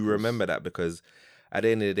 course, you remember that, because at the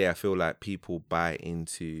end of the day, I feel like people buy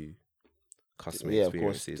into customer experiences, of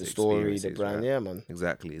course, the story, the brand, right? Yeah, man.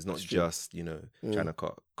 Exactly. It's not just, trying to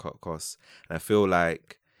cut costs. And I feel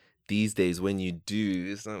like these days when you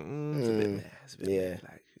do, it's like, it's a bit there.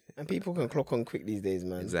 Like, and people can clock on quick these days,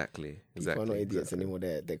 man. Exactly. People are not idiots anymore.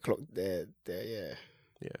 They're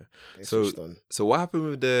So what happened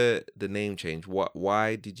with the name change?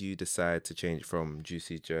 Why did you decide to change from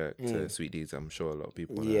Juicy Jerk to Sweet Dees? I'm sure a lot of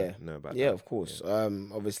people know about that. Yeah, of course. Yeah.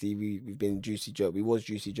 Obviously we've been Juicy Jerk. We was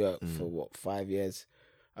Juicy Jerk for 5 years.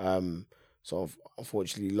 So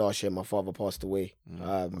unfortunately last year my father passed away.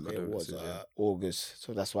 It was August.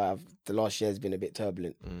 So that's why the last year has been a bit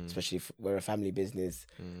turbulent, especially if we're a family business.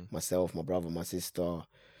 Myself, my brother, my sister,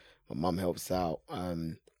 my mum helps out.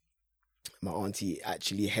 My auntie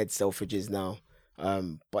actually heads Selfridges now.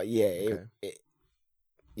 But it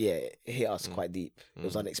hit us quite deep. It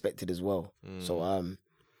was unexpected as well. So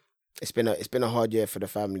it's been a hard year for the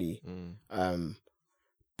family.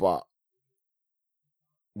 But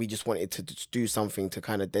we just wanted to do something to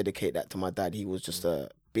kind of dedicate that to my dad. He was just a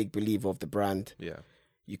big believer of the brand. Yeah.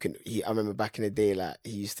 I remember back in the day, like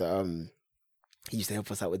he used to help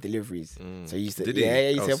us out with deliveries. So he used to,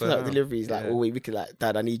 he used to help us out with deliveries. Like, we could, like,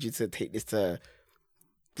 Dad, I need you to take this to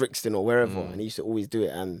Brixton or wherever. And he used to always do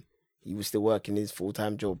it. And he was still working his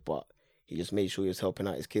full-time job, but he just made sure he was helping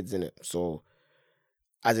out his kids in it. So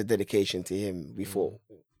as a dedication to him, we thought,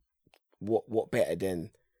 what better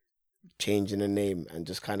than changing the name and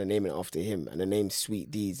just kind of naming it after him. And the name Sweet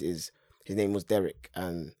Dees his name was Derek,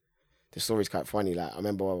 and the story's quite funny. Like, I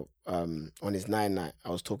remember on his 9 night, I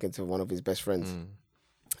was talking to one of his best friends,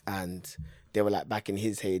 and they were like back in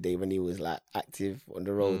his heyday when he was like active on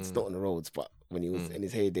the roads, not on the roads, but when he was in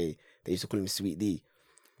his heyday, they used to call him Sweet D.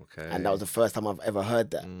 Okay. And that was the first time I've ever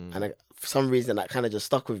heard that, and for some reason that kind of just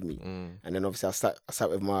stuck with me. And then obviously I sat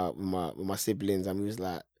with my siblings, and we was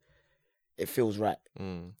like, it feels right.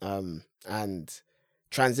 And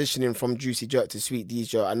transitioning from Juicy Jerk to Sweet Dees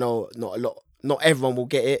Jerk, I know not everyone will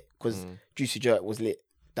get it, because Juicy Jerk was lit.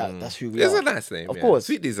 That's who we are. It's a nice name, of course.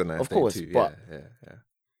 Sweet Dees is a nice name too. But yeah.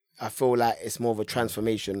 I feel like it's more of a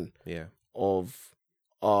transformation of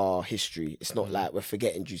our history. It's not like we're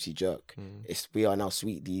forgetting Juicy Jerk. We are now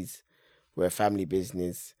Sweet Dees. We're a family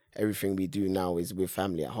business. Everything we do now is with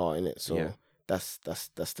family at heart, innit? So that's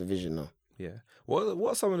the vision now. Yeah.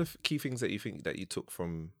 What are some of the key things that you think that you took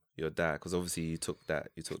from your dad? Because obviously you took that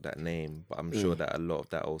name, but I'm sure that a lot of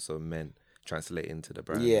that also meant translate into the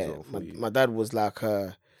brand. Yeah, as well for you. my dad was like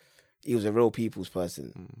he was a real people's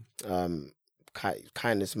person.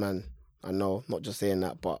 Kindness man. I know, not just saying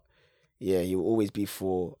that, but yeah, he will always be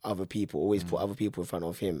for other people. Always put other people in front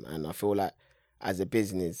of him, and I feel like as a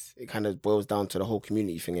business, it kind of boils down to the whole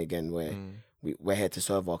community thing again, where we're here to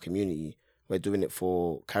serve our community. We're doing it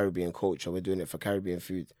for Caribbean culture. We're doing it for Caribbean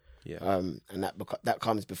food. Yeah. And that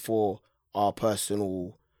comes before our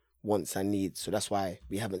personal wants and needs. So that's why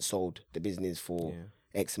we haven't sold the business for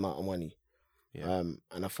X amount of money. Yeah.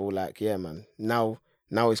 And I feel like, yeah, man, now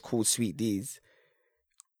it's called Sweet Dees.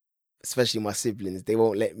 Especially my siblings, they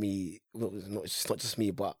won't let me. Well, it's not just me,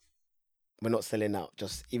 but we're not selling out.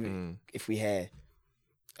 Just even if we hear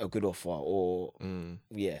a good offer or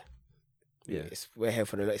we're here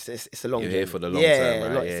for the. It's a long. You're here for the long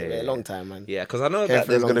term, right? It's a long time, man. Yeah, because I know that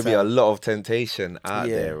there's going to be a lot of temptation out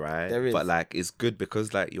there, right? There is. But like, it's good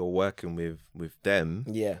because like you're working with them.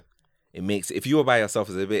 Yeah. It makes if you were by yourself,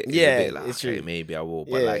 it's a bit like it's okay, true. maybe I will,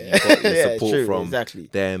 but like you got the support from exactly.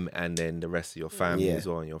 them and then the rest of your family as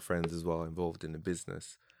well and your friends as well involved in the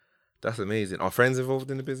business. That's amazing. Are friends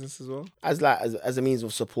involved in the business as well? As a means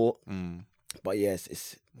of support, but yes,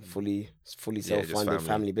 it's fully self-funded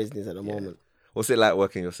family business at the moment. What's it like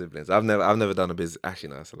working with your siblings? I've never done a business.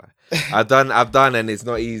 Actually, no, that's a lie. I've done, and it's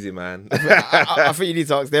not easzy, man. I think you need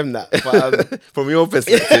to ask them that. But, from your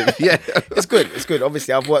perspective, it's good. It's good.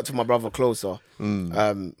 Obviously, I've worked with my brother closer.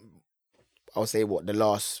 I'll say the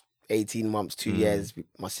last 18 months, 2 years,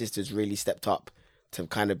 my sister's really stepped up to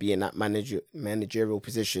kind of be in that managerial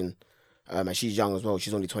position. And she's young as well.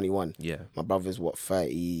 She's only 21. Yeah. My brother's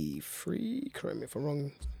 33? Correct me if I'm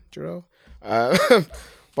wrong, Jarrell.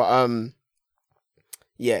 But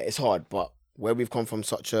yeah, it's hard. But where we've come from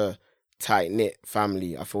such a tight-knit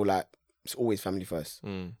family, I feel like it's always family first.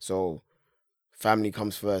 So family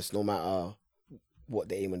comes first no matter what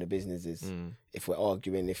the aim of the business is. If we're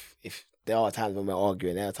arguing, if there are times when we're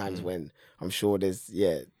arguing, there are times when I'm sure they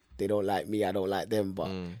don't like me, I don't like them,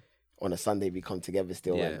 but on a Sunday we come together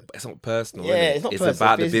still. Yeah, but it's not personal. Yeah, it's not personal.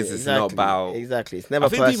 About the business. Exactly. It's not about. Exactly. It's never. I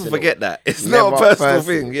think personal. people forget that it's Never not a personal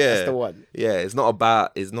thing. Yeah, that's the one. Yeah, it's not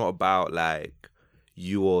about like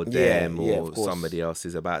you or them or course. somebody else.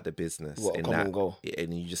 Is about the business. Come and go.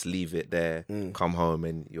 And you just leave it there. Come home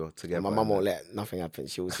and you're together. And my mum won't let nothing happen.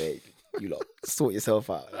 She will say, "You lot sort yourself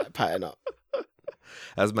out, like, pattern up."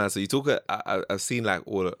 That's mad. So you talk. I've seen like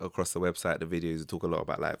all across the website, the videos. You talk a lot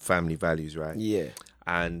about like family values, right? Yeah.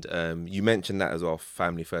 And you mentioned that as well,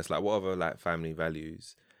 family first. Like, what other like family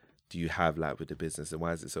values do you have like with the business, and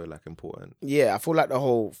why is it so like important? Yeah, I feel like the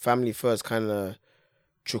whole family first kind of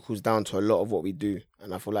trickles down to a lot of what we do,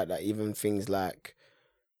 and I feel like that even things like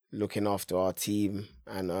looking after our team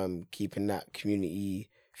and keeping that community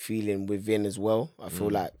feeling within as well. I feel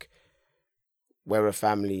like we're a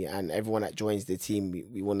family, and everyone that joins the team,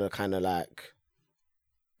 we want to kind of like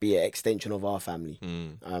be an extension of our family.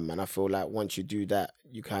 And I feel like once you do that,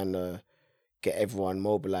 you kind of get everyone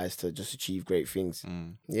mobilized to just achieve great things.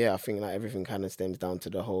 Yeah, I think like everything kind of stems down to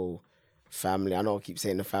the whole family. I know I keep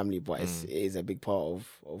saying the family, but it is a big part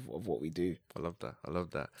of what we do. I love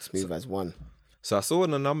that. Smooth as one. So I saw in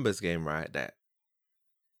the numbers game, right, that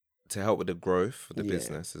to help with the growth of the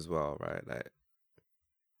business as well, right? Like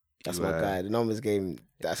that's my guy. The numbers game.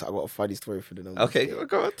 I got a funny story for the numbers. Okay, game.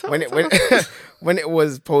 go on. When it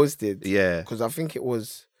was posted, because I think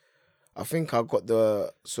I got I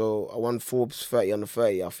won Forbes 30 under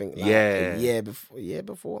 30. I think a year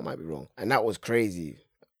before. I might be wrong, and that was crazy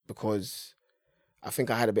because I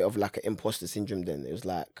think I had a bit of like an imposter syndrome. Then it was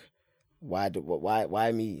like, why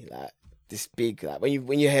me? Like this big. Like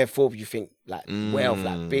when you hear Forbes, you think like wealth,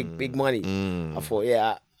 like big money. I thought,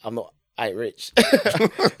 I ain't rich.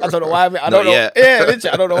 I don't know why I don't know. Yet. Yeah,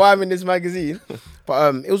 literally, I don't know why I'm in this magazine.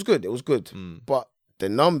 But it was good. But the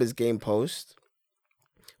numbers game post,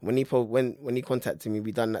 when he contacted me,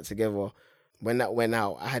 we done that together. When that went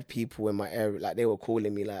out, I had people in my area, like they were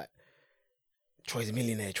calling me like, Troy's a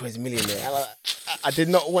millionaire. And I did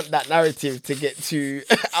not want that narrative to get too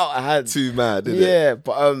out of hand. Too mad, didn't it? Yeah,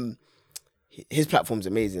 but his platform's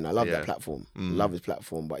amazing. I love that platform. Love his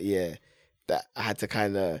platform. But yeah, that I had to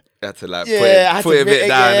kind of... Had to like put it a bit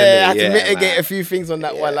down. I had to mitigate a few things on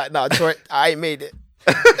that one. Like, no, Troy, I ain't made it.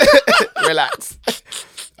 Relax.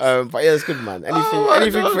 But yeah, it's good, man.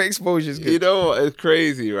 Anything for exposure is good. You know what? It's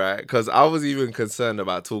crazy, right? Because I was even concerned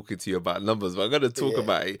about talking to you about numbers, but I'm gonna talk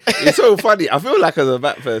about it. It's so funny. I feel like as a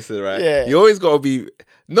back person, right? Yeah. You always gotta be.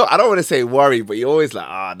 No, I don't want to say worry, but you're always like,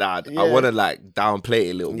 nah. Yeah. I want to like downplay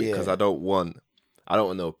it a little bit Yeah. because I don't want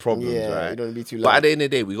no problems, right? You don't wanna be too But loud. at the end of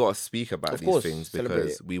the day, we gotta speak about these course, things celebrate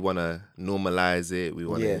because it. we want to normalize it. We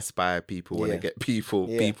want to Yeah. inspire people. Want to Yeah. get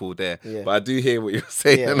people there. Yeah. But I do hear what you're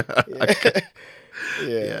saying.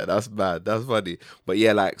 Yeah. That's bad. That's funny. But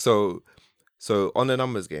yeah, like so on the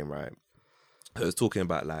numbers game, right? I was talking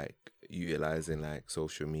about like utilizing like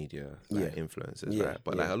social media, like influencers, right?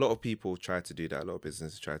 But like a lot of people try to do that. A lot of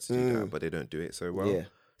businesses try to do that, but they don't do it so well. Yeah.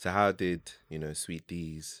 So how did Sweet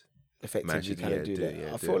Dees Effectively kind of do that.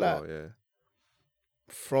 I do feel it like well,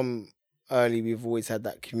 from early we've always had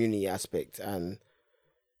that community aspect, and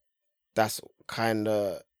that's kind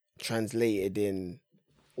of translated in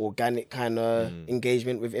organic kind of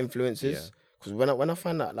engagement with influencers. Because when I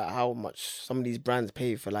find out like how much some of these brands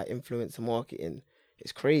pay for like influencer marketing,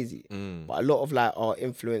 it's crazy. But a lot of like our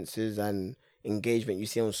influencers and engagement you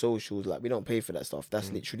see on socials, like we don't pay for that stuff.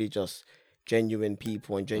 That's literally just genuine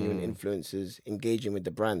people and genuine influencers engaging with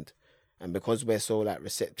the brand. And because we're so like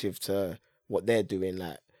receptive to what they're doing,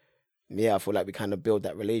 like I feel like we kind of build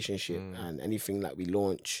that relationship. And anything that we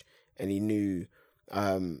launch, any new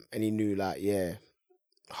like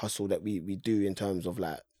hustle that we do in terms of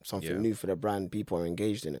like something new for the brand, people are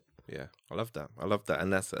engaged in it. Yeah, I love that,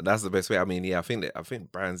 and that's the best way. I mean, I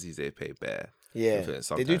think brands these days pay bare. Yeah,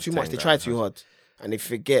 they do too much. They try too hard, and they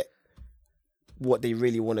forget what they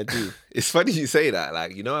really want to do. It's funny you say that.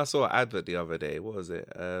 Like, I saw an advert the other day. What was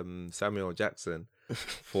it? Samuel Jackson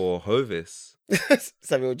for Hovis.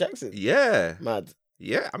 Samuel Jackson. Yeah, mad.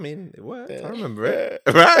 Yeah, I mean, it worked. I remember it.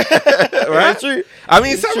 Right? Right? True. I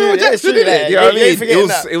mean, Samuel Jackson did it. You know what I mean?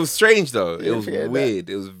 It was strange, though. It was weird.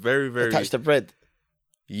 It was very, very... Touch the bread.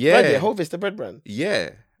 Yeah. Bread, Hovis, the bread brand.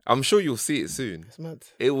 Yeah. I'm sure you'll see it soon. It's mad.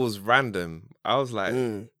 It was random. I was like,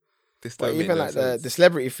 this don't make even no like sense. the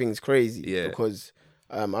celebrity thing's crazy. Yeah. Because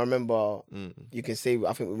I remember, you can say,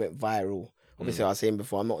 I think we went viral. Obviously, I was saying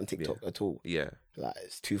before, I'm not on TikTok at all. Yeah. Like,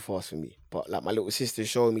 it's too fast for me. But like my little sister's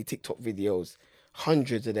showing me TikTok videos,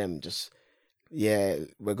 hundreds of them, just,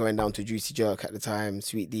 we're going down to Juicy Jerk at the time,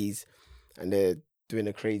 Sweet Dees, and they're doing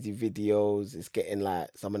the crazy videos. It's getting like,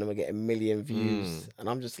 some of them are getting 1 million views. And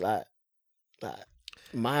I'm just like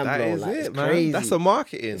mind that blown. is like, it, it's man. crazy. That's a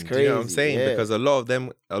marketing. It's Do you know what I'm crazy, saying? yeah. Because a lot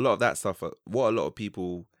of that stuff, what a lot of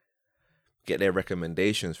people get their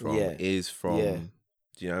recommendations from is from,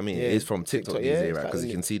 do you know what I mean? Yeah. It is from TikTok these days, right? Because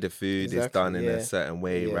you can see the food is done in a yeah. certain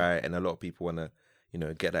way, right? And a lot of people want to,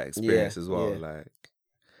 get that experience as well. Like,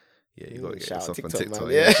 you got to get Shout out yourself on TikTok, TikTok.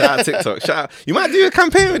 man. Yeah. Shout out TikTok. Shout out. You might do a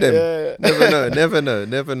campaign with them. Yeah.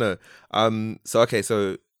 Never know.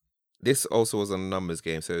 So this also was on the numbers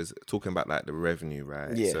game. So it's talking about like the revenue,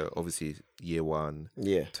 right? Yeah. So obviously year one,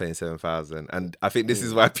 27,000. and I think this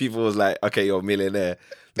is why people was like, okay, you're a millionaire,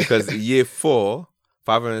 because year 4,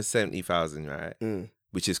 570,000, right?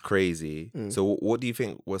 Which is crazy. So what do you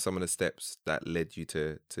think were some of the steps that led you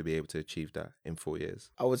to be able to achieve that in 4 years?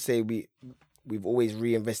 I would say we've always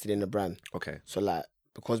reinvested in the brand. Okay. So like,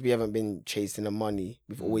 because we haven't been chasing the money,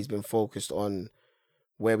 we've always been focused on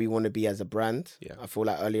where we want to be as a brand. Yeah. I feel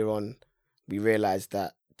like earlier on we realized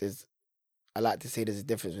that there's a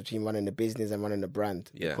difference between running the business and running the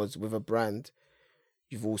brand. Yeah. Because with a brand,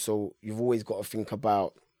 you've always got to think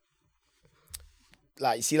about,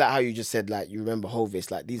 like, you see, like how you just said, like, you remember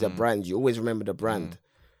Hovis, like, these are brands. You always remember the brand.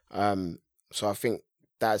 So I think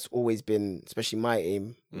that's always been, especially my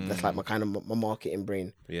aim. That's like my marketing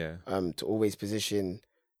brain. Yeah. To always position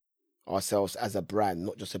ourselves as a brand,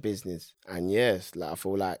 not just a business. And yes, like I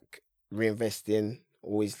feel like reinvesting,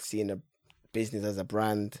 always seeing a business as a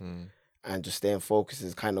brand, and just staying focused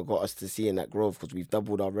has kind of got us to seeing that growth, because we've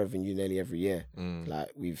doubled our revenue nearly every year. Like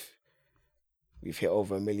we've hit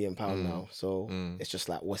over £1 million now. So it's just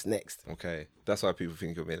like, what's next? Okay. That's why people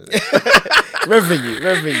think you're a millionaire. Revenue.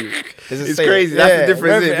 It's crazy. That's the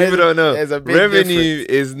difference. People don't know. Revenue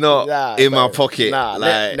is not in my pocket.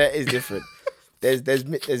 That is different. There's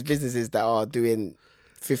businesses that are doing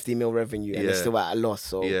 50 mil revenue and they're still at a loss.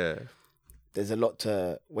 So there's a lot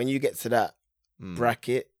to, when you get to that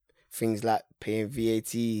bracket, things like paying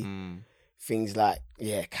VAT, things like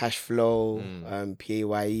cash flow,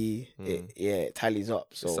 PAYE, it tallies up.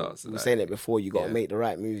 So we were saying it before, you got to make the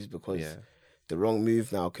right moves, because the wrong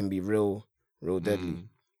move now can be real deadly.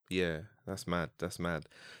 Yeah, that's mad.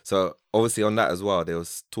 So obviously on that as well, they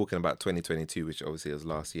was talking about 2022, which obviously was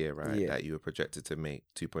last year, right? That you were projected to make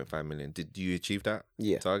 2.5 million. Did you achieve that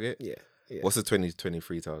target? Yeah. What's the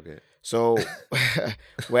 2023 target? So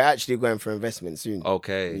we're actually going for investment soon.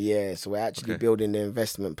 Okay. Yeah, so we're actually building the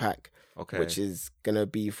investment pack, which is gonna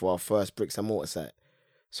be for our first bricks and mortar site.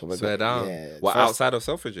 So we're Swear down. Yeah, outside of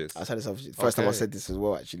Selfridges? Outside of Selfridges. First time I said this as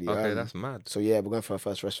well, actually. Okay, that's mad. So yeah, we're going for our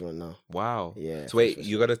first restaurant now. Wow. Yeah. So wait,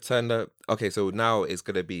 you gotta turn the so now it's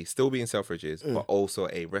gonna be still being Selfridges, but also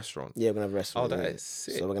a restaurant. Yeah, we're gonna have a restaurant. Oh, that is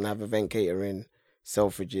sick. So we're gonna have event catering,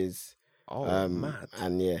 Selfridges. Oh, mad.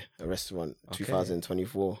 And yeah, a restaurant,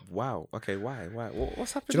 2024. Wow. Okay, why?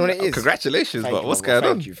 What's happening? Do you know what it is? Congratulations, but what's going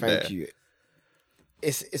on? Thank you.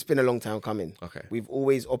 It's been a long time coming. Okay. We've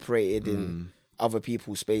always operated in other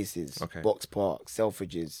people's spaces, Box Park,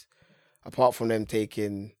 Selfridges. Apart from them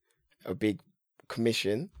taking a big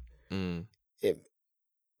commission,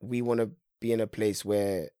 we want to be in a place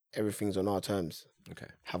where everything's on our terms. Okay.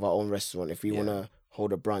 Have our own restaurant. If we want to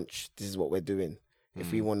hold a brunch, this is what we're doing.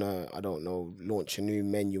 If we want to, I don't know, launch a new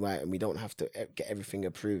menu item, we don't have to get everything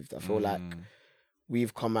approved. I feel like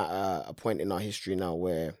we've come at a point in our history now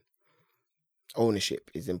where ownership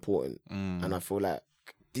is important. And I feel like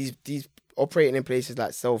these operating in places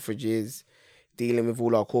like Selfridges, dealing with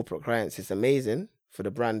all our corporate clients, it's amazing for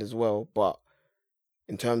the brand as well. But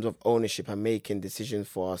in terms of ownership and making decisions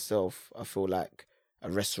for ourselves, I feel like a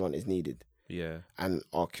restaurant is needed. Yeah. And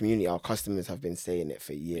our community, our customers have been saying it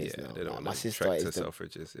for years now. They don't like, my sister is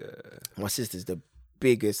Selfridges. My sister's the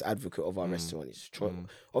biggest advocate of our restaurant. It's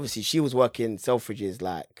obviously she was working Selfridges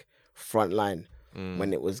like frontline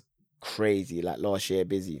when it was crazy, like last year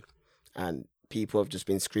busy, and people have just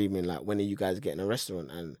been screaming like, when are you guys getting a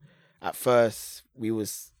restaurant? And at first we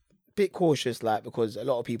was a bit cautious, like, because a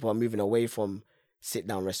lot of people are moving away from sit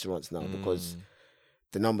down restaurants now because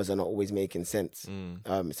the numbers are not always making sense.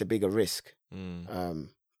 It's a bigger risk.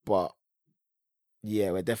 But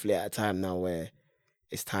yeah, we're definitely at a time now where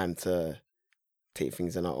it's time to take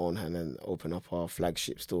things in our own hand and open up our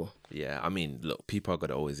flagship store. Yeah, I mean, look, people are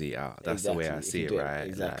gonna always eat out. That's the way I see it, right?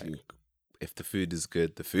 Exactly. Like, if the food is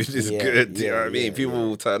good, the food is good. Do you know what I mean? People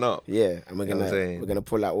will turn up. Yeah, and we're gonna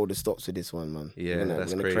pull out all the stops with this one, man. Yeah, we're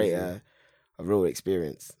gonna create a real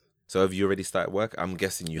experience. So have you already started work? I'm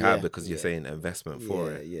guessing you have, because you're saying investment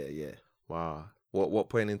for it. Yeah. Wow. What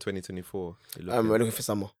point in 2024? We're looking for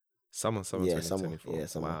summer. Summer 2024. Yeah,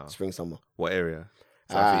 summer. Wow. Spring, summer. What area?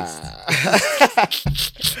 Southeast.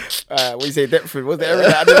 What you say, Deptford? What's the area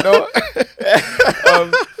that I didn't know?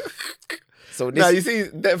 So this, no, you see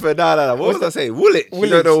Deptford. No. What was I saying? Woolwich. You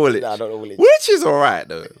don't know Woolwich. No, I don't know Woolwich. Woolwich is all right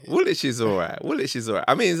though. Woolwich is all right.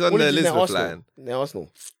 I mean, it's on the Elizabeth line. Near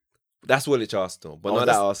Arsenal. That's Woolwich Arsenal, but not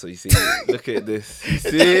that Arsenal. You see, look at this. You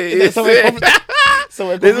see, there's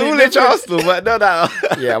Woolwich Arsenal, but not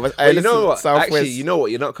that. Yeah, but you know what? Actually, you know what?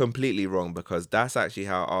 You're not completely wrong, because that's actually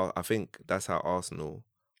how I think that's how Arsenal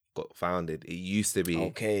got founded. It used to be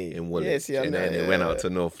in Woolwich, and then it went out to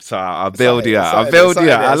North. So I bailed you out.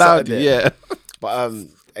 I allowed you. Yeah. But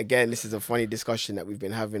again, this is a funny discussion that we've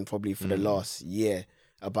been having probably for the last year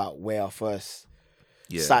about where our first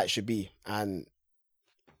site should be, and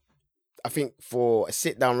I think for a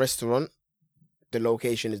sit-down restaurant, the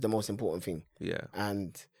location is the most important thing. Yeah.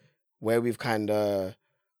 And where we've kind of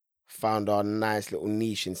found our nice little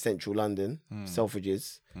niche in central London,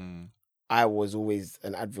 Selfridges, I was always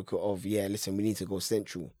an advocate of, listen, we need to go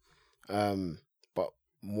central. But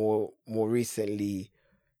more recently,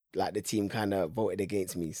 like, the team kind of voted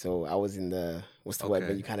against me. So I was in the, what's the word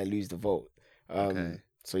when you kind of lose the vote?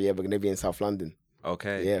 So yeah, we're going to be in South London.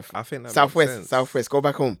 Okay. Yeah. I think that Southwest. makes sense. Southwest. Go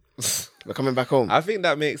back home. We're coming back home. I think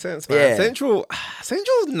that makes sense, man. Yeah.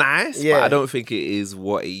 Central's nice, but I don't think it is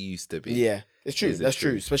what it used to be. Yeah. It's true. That's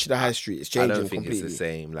true. Especially the high street. It's changing I don't think completely. it's the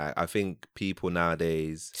same. Like, I think people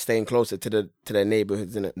nowadays staying closer to their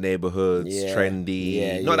neighborhoods, innit?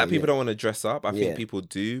 Trendy. Not that people don't want to dress up. I think people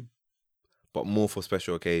do, but more for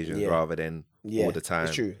special occasions rather than all the time.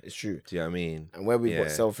 It's true. Do you know what I mean? And where we've got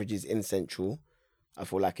Selfridges in Central, I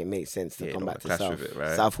feel like it makes sense to come back to South. With it,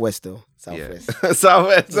 right? Southwest though. Southwest. Yeah.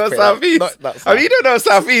 Southwest, not Southeast. Not South. I mean, you don't know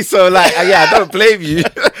Southeast, so like, I don't blame you.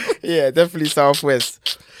 Yeah, definitely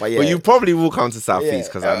Southwest. But you probably will come to Southeast,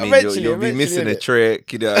 because I mean, you'll be missing a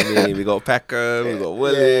trick. You know what I mean? We got Peckham, we got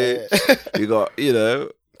Woolwich, we got,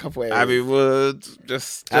 couple areas. Abbey Wood,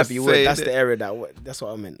 just Abbey Wood. That's the area that's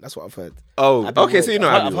what I meant. That's what I've heard. Oh, Abbey okay. Wood. So you know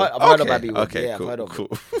Abbey Wood. I've heard of Abbey Wood. Okay, yeah, cool, I've heard of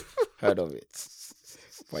it. Heard of it.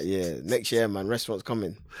 But yeah, next year, man, restaurants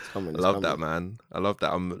coming. It's coming. I love that, man. I love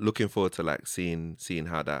that. I'm looking forward to like seeing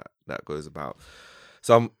how that goes about.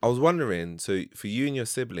 So I was wondering, so for you and your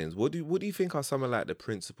siblings, what do you think are some of like the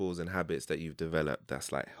principles and habits that you've developed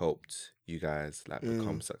that's like helped you guys like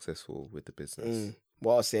become successful with the business?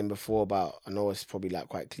 what I was saying before about, I know it's probably like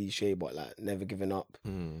quite cliche, but like never giving up.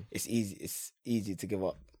 It's easy to give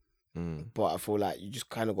up. But I feel like you just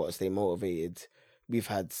kind of got to stay motivated. We've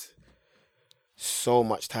had so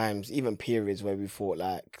much times, even periods where we thought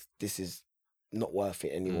like, this is not worth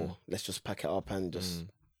it anymore. Let's just pack it up and just,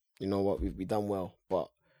 you know what, we've done well. But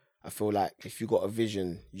I feel like if you got a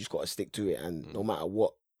vision, you just got to stick to it. And no matter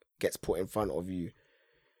what gets put in front of you,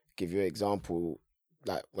 give you an example,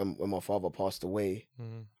 like when my father passed away,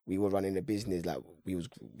 we were running a business, like we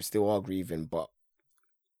still are grieving, but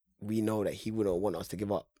we know that he wouldn't want us to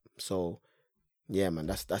give up. So yeah, man,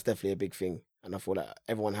 that's definitely a big thing. And I feel like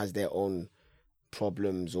everyone has their own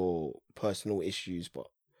problems or personal issues, but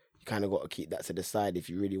you kind of got to keep that to the side if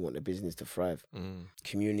you really want the business to thrive.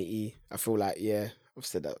 Community, I feel like, yeah, I've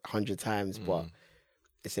said that 100 times, but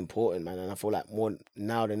it's important, man. And I feel like more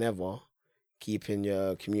now than ever, keeping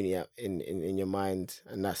your community in your mind,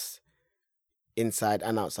 and that's inside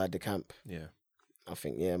and outside the camp. Yeah, I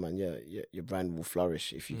think, yeah, man, your brand will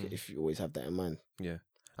flourish if you always have that in mind. Yeah,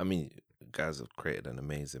 I mean, you guys have created an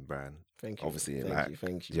amazing brand. Thank you. Obviously, thank you.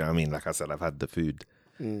 Do you know what I mean? Like I said, I've had the food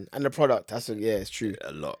and the product. It's true.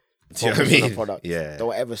 A lot. Do you know what I mean? On the product. Yeah.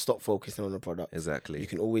 Don't ever stop focusing on the product. Exactly. You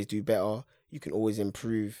can always do better. You can always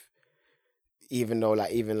improve. Even though,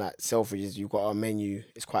 like, Selfridges, you've got our menu.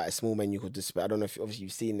 It's quite a small menu called I don't know if obviously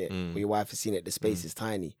you've seen it, or your wife has seen it. The space is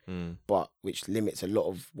tiny, but which limits a lot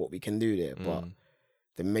of what we can do there. But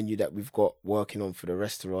the menu that we've got working on for the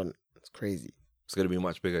restaurant, it's crazy. It's going to be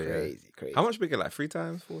much bigger, Crazy. How much bigger? Like 3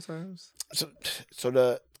 times, 4 times? So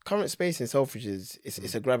the current space in Selfridges,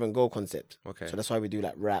 it's a grab and go concept. Okay. So that's why we do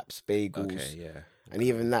like wraps, bagels. Okay, yeah. And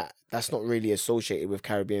even that's not really associated with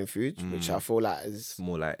Caribbean foods, which I feel like is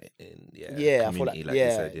more like I feel like you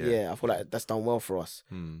said, I feel like that's done well for us.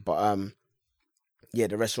 But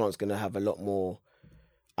the restaurant's gonna have a lot more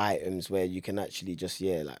items where you can actually just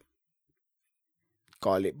like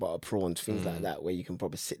garlic butter prawns, things like that, where you can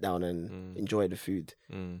probably sit down and enjoy the food.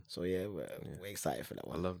 So we're excited for that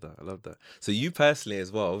one. I love that. So you personally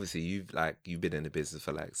as well, obviously you've been in the business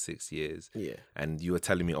for like 6 years. Yeah. And you were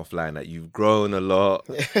telling me offline that you've grown a lot.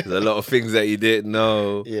 There's a lot of things that you didn't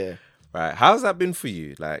know. Yeah. Right. How's that been for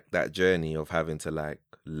you? Like that journey of having to like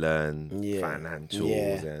learn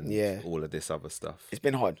financials and all of this other stuff. It's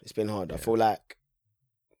been hard. Yeah. I feel like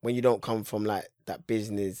when you don't come from like that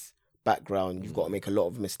business background, you've got to make a lot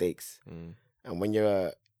of mistakes. And when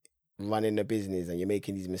you're running a business and you're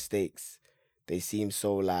making these mistakes, they seem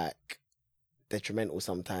so like detrimental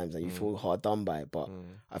sometimes, and you feel hard done by it. But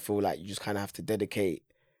I feel like you just kind of have to dedicate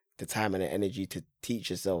the time and the energy to teach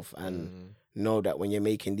yourself and know that when you're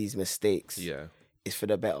making these mistakes, it's for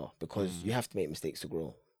the better, because you have to make mistakes to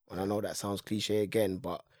grow. And I know that sounds cliche again,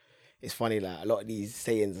 but it's funny, like a lot of these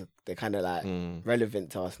sayings, they're kind of like relevant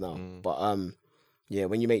to us now. But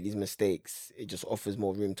when you make these mistakes, it just offers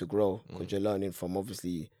more room to grow, because you're learning from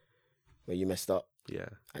obviously where you messed up.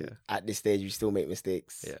 And at this stage, you still make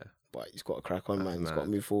mistakes. But you just got to crack on, man. You just got to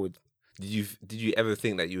move forward. Did you ever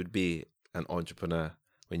think that you would be an entrepreneur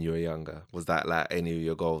when you were younger? Was that like any of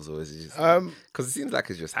your goals, or is it just because it seems like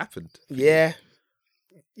it's just happened? Yeah.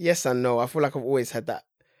 Yes and no. I feel like I've always had that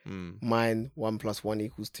mind 1 + 1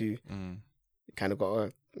 = 2. You kind of got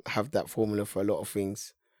to have that formula for a lot of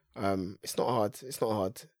things. It's not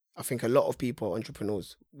hard. I think a lot of people are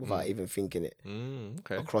entrepreneurs without even thinking it.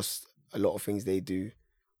 Across a lot of things they do,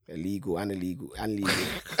 illegal and legal. I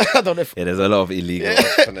don't know if there's a lot of illegal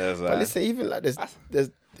entrepreneurs. But listen, even like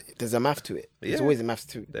there's a math to it. There's always a math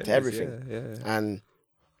to everything. Yeah. And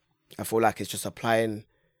I feel like it's just applying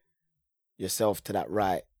yourself to that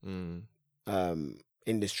right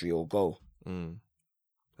industry or goal.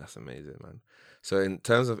 That's amazing, man. So in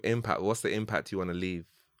terms of impact, what's the impact you want to leave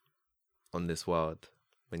on this world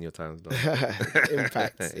when your time's done?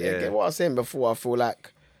 Impact. Again, what I was saying before, I feel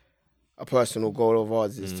like a personal goal of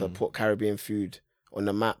ours is to put Caribbean food on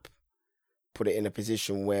the map, put it in a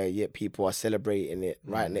position where people are celebrating it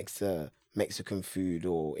right next to Mexican food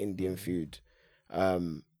or Indian food.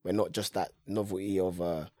 We're not just that novelty of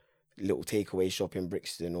a little takeaway shop in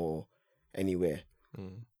Brixton or anywhere.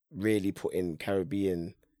 Really putting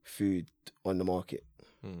Caribbean food on the market,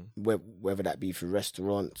 whether that be through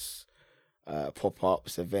restaurants,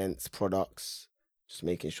 pop-ups, events, products, just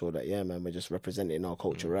making sure that we're just representing our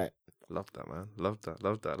culture right. Love that, man. Love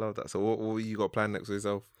that. So what you got planned next for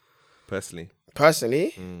yourself personally?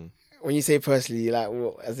 When you say personally, like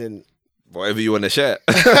what, as in whatever you want to share.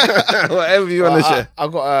 Whatever you want to share. I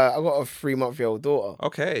got a 3-month-old daughter.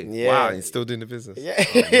 Okay. Wow, you're still doing the business.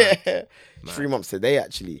 Yeah. 3 months today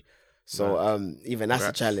actually. So even that's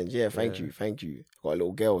a challenge. Thank you. Got a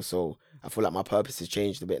little girl, so I feel like my purpose has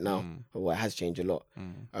changed a bit now. Well, it has changed a lot.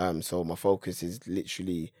 So my focus is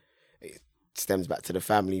literally, it stems back to the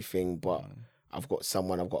family thing, but I've got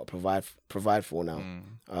someone I've got to provide for now.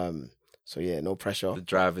 So yeah, no pressure. The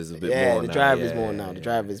drive is a bit more Yeah, now. the drive is more now. The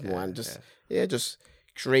drive is more, and just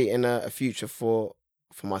creating a future for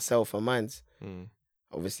myself and mine.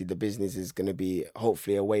 Obviously, the business is going to be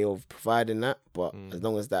hopefully a way of providing that, but as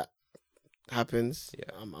long as that happens,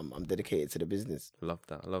 I'm dedicated to the business. Love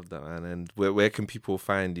that, man. And where can people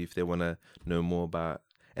find you if they want to know more about?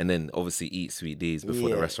 And then obviously eat Sweet Dees before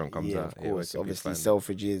the restaurant comes out. Of course. Obviously,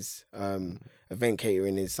 Selfridges, event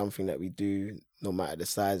catering is something that we do. No matter the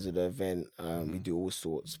size of the event, we do all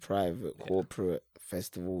sorts: private, corporate,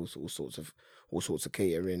 festivals, all sorts of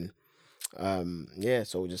catering.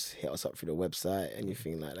 So just hit us up through the website,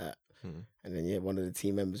 anything like that, and then one of the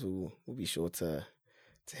team members will be sure to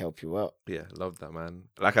help you out. Yeah, love that, man.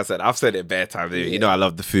 Like I said, I've said it bare time. You know, I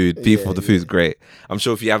love the food. Beautiful, the food's great. I'm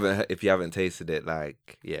sure if you haven't tasted it,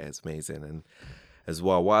 like, it's amazing. And as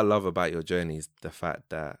well, what I love about your journey is the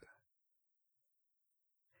fact that,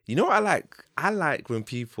 you know what I like? I like when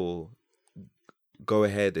people go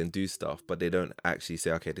ahead and do stuff, but they don't actually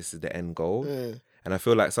say, okay, this is the end goal. And I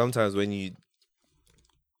feel like sometimes when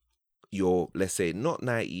you're, let's say, not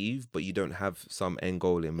naive, but you don't have some end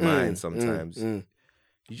goal in mind sometimes,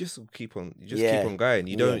 you just keep on going.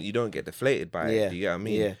 You don't get deflated by it. Do you get what I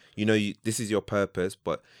mean? Yeah. You know, this is your purpose,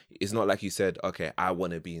 but it's not like you said, okay, I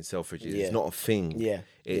want to be in Selfridges. It's not a thing.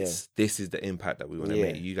 This is the impact that we want to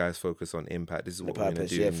make. You guys focus on impact. This is what we're going to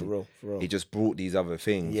do. Yeah, for real. It just brought these other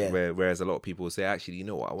things. Whereas a lot of people will say, actually, you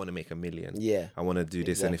know what? I want to make $1 million. I want to do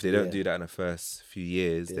this. And if they don't do that in the first few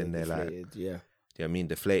years, then they're deflated, like, I mean,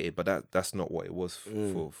 deflated. But that's not what it was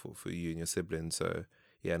for you and your siblings. So.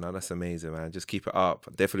 Yeah, no, that's amazing, man. Just keep it up.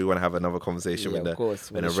 Definitely want to have another conversation when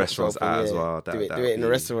the restaurant's out as well. Do it in the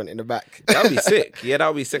restaurant in the back. That'd be sick. Yeah,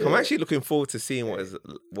 that'd be sick. I'm actually looking forward to seeing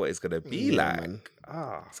what it's gonna be like. Man.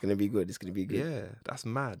 It's gonna be good. Yeah, that's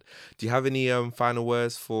mad. Do you have any final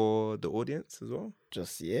words for the audience as well?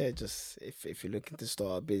 Just if you're looking to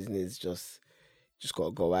start a business, just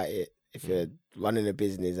gotta go at it. If you're running a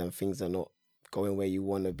business and things are not going where you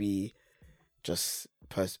want to be, just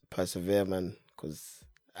persevere, man. Because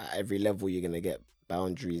at every level you're going to get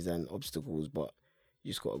boundaries and obstacles, but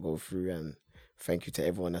you just got to go through. And thank you to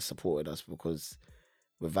everyone that supported us, because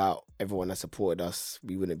without everyone that supported us,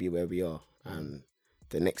 we wouldn't be where we are. And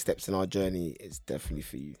the next steps in our journey is definitely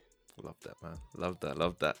for you. Love that, man.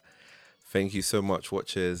 Love that. Thank you so much,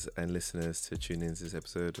 watchers and listeners, to tune in to this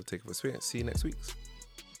episode of Take Off a Swing. See you next week.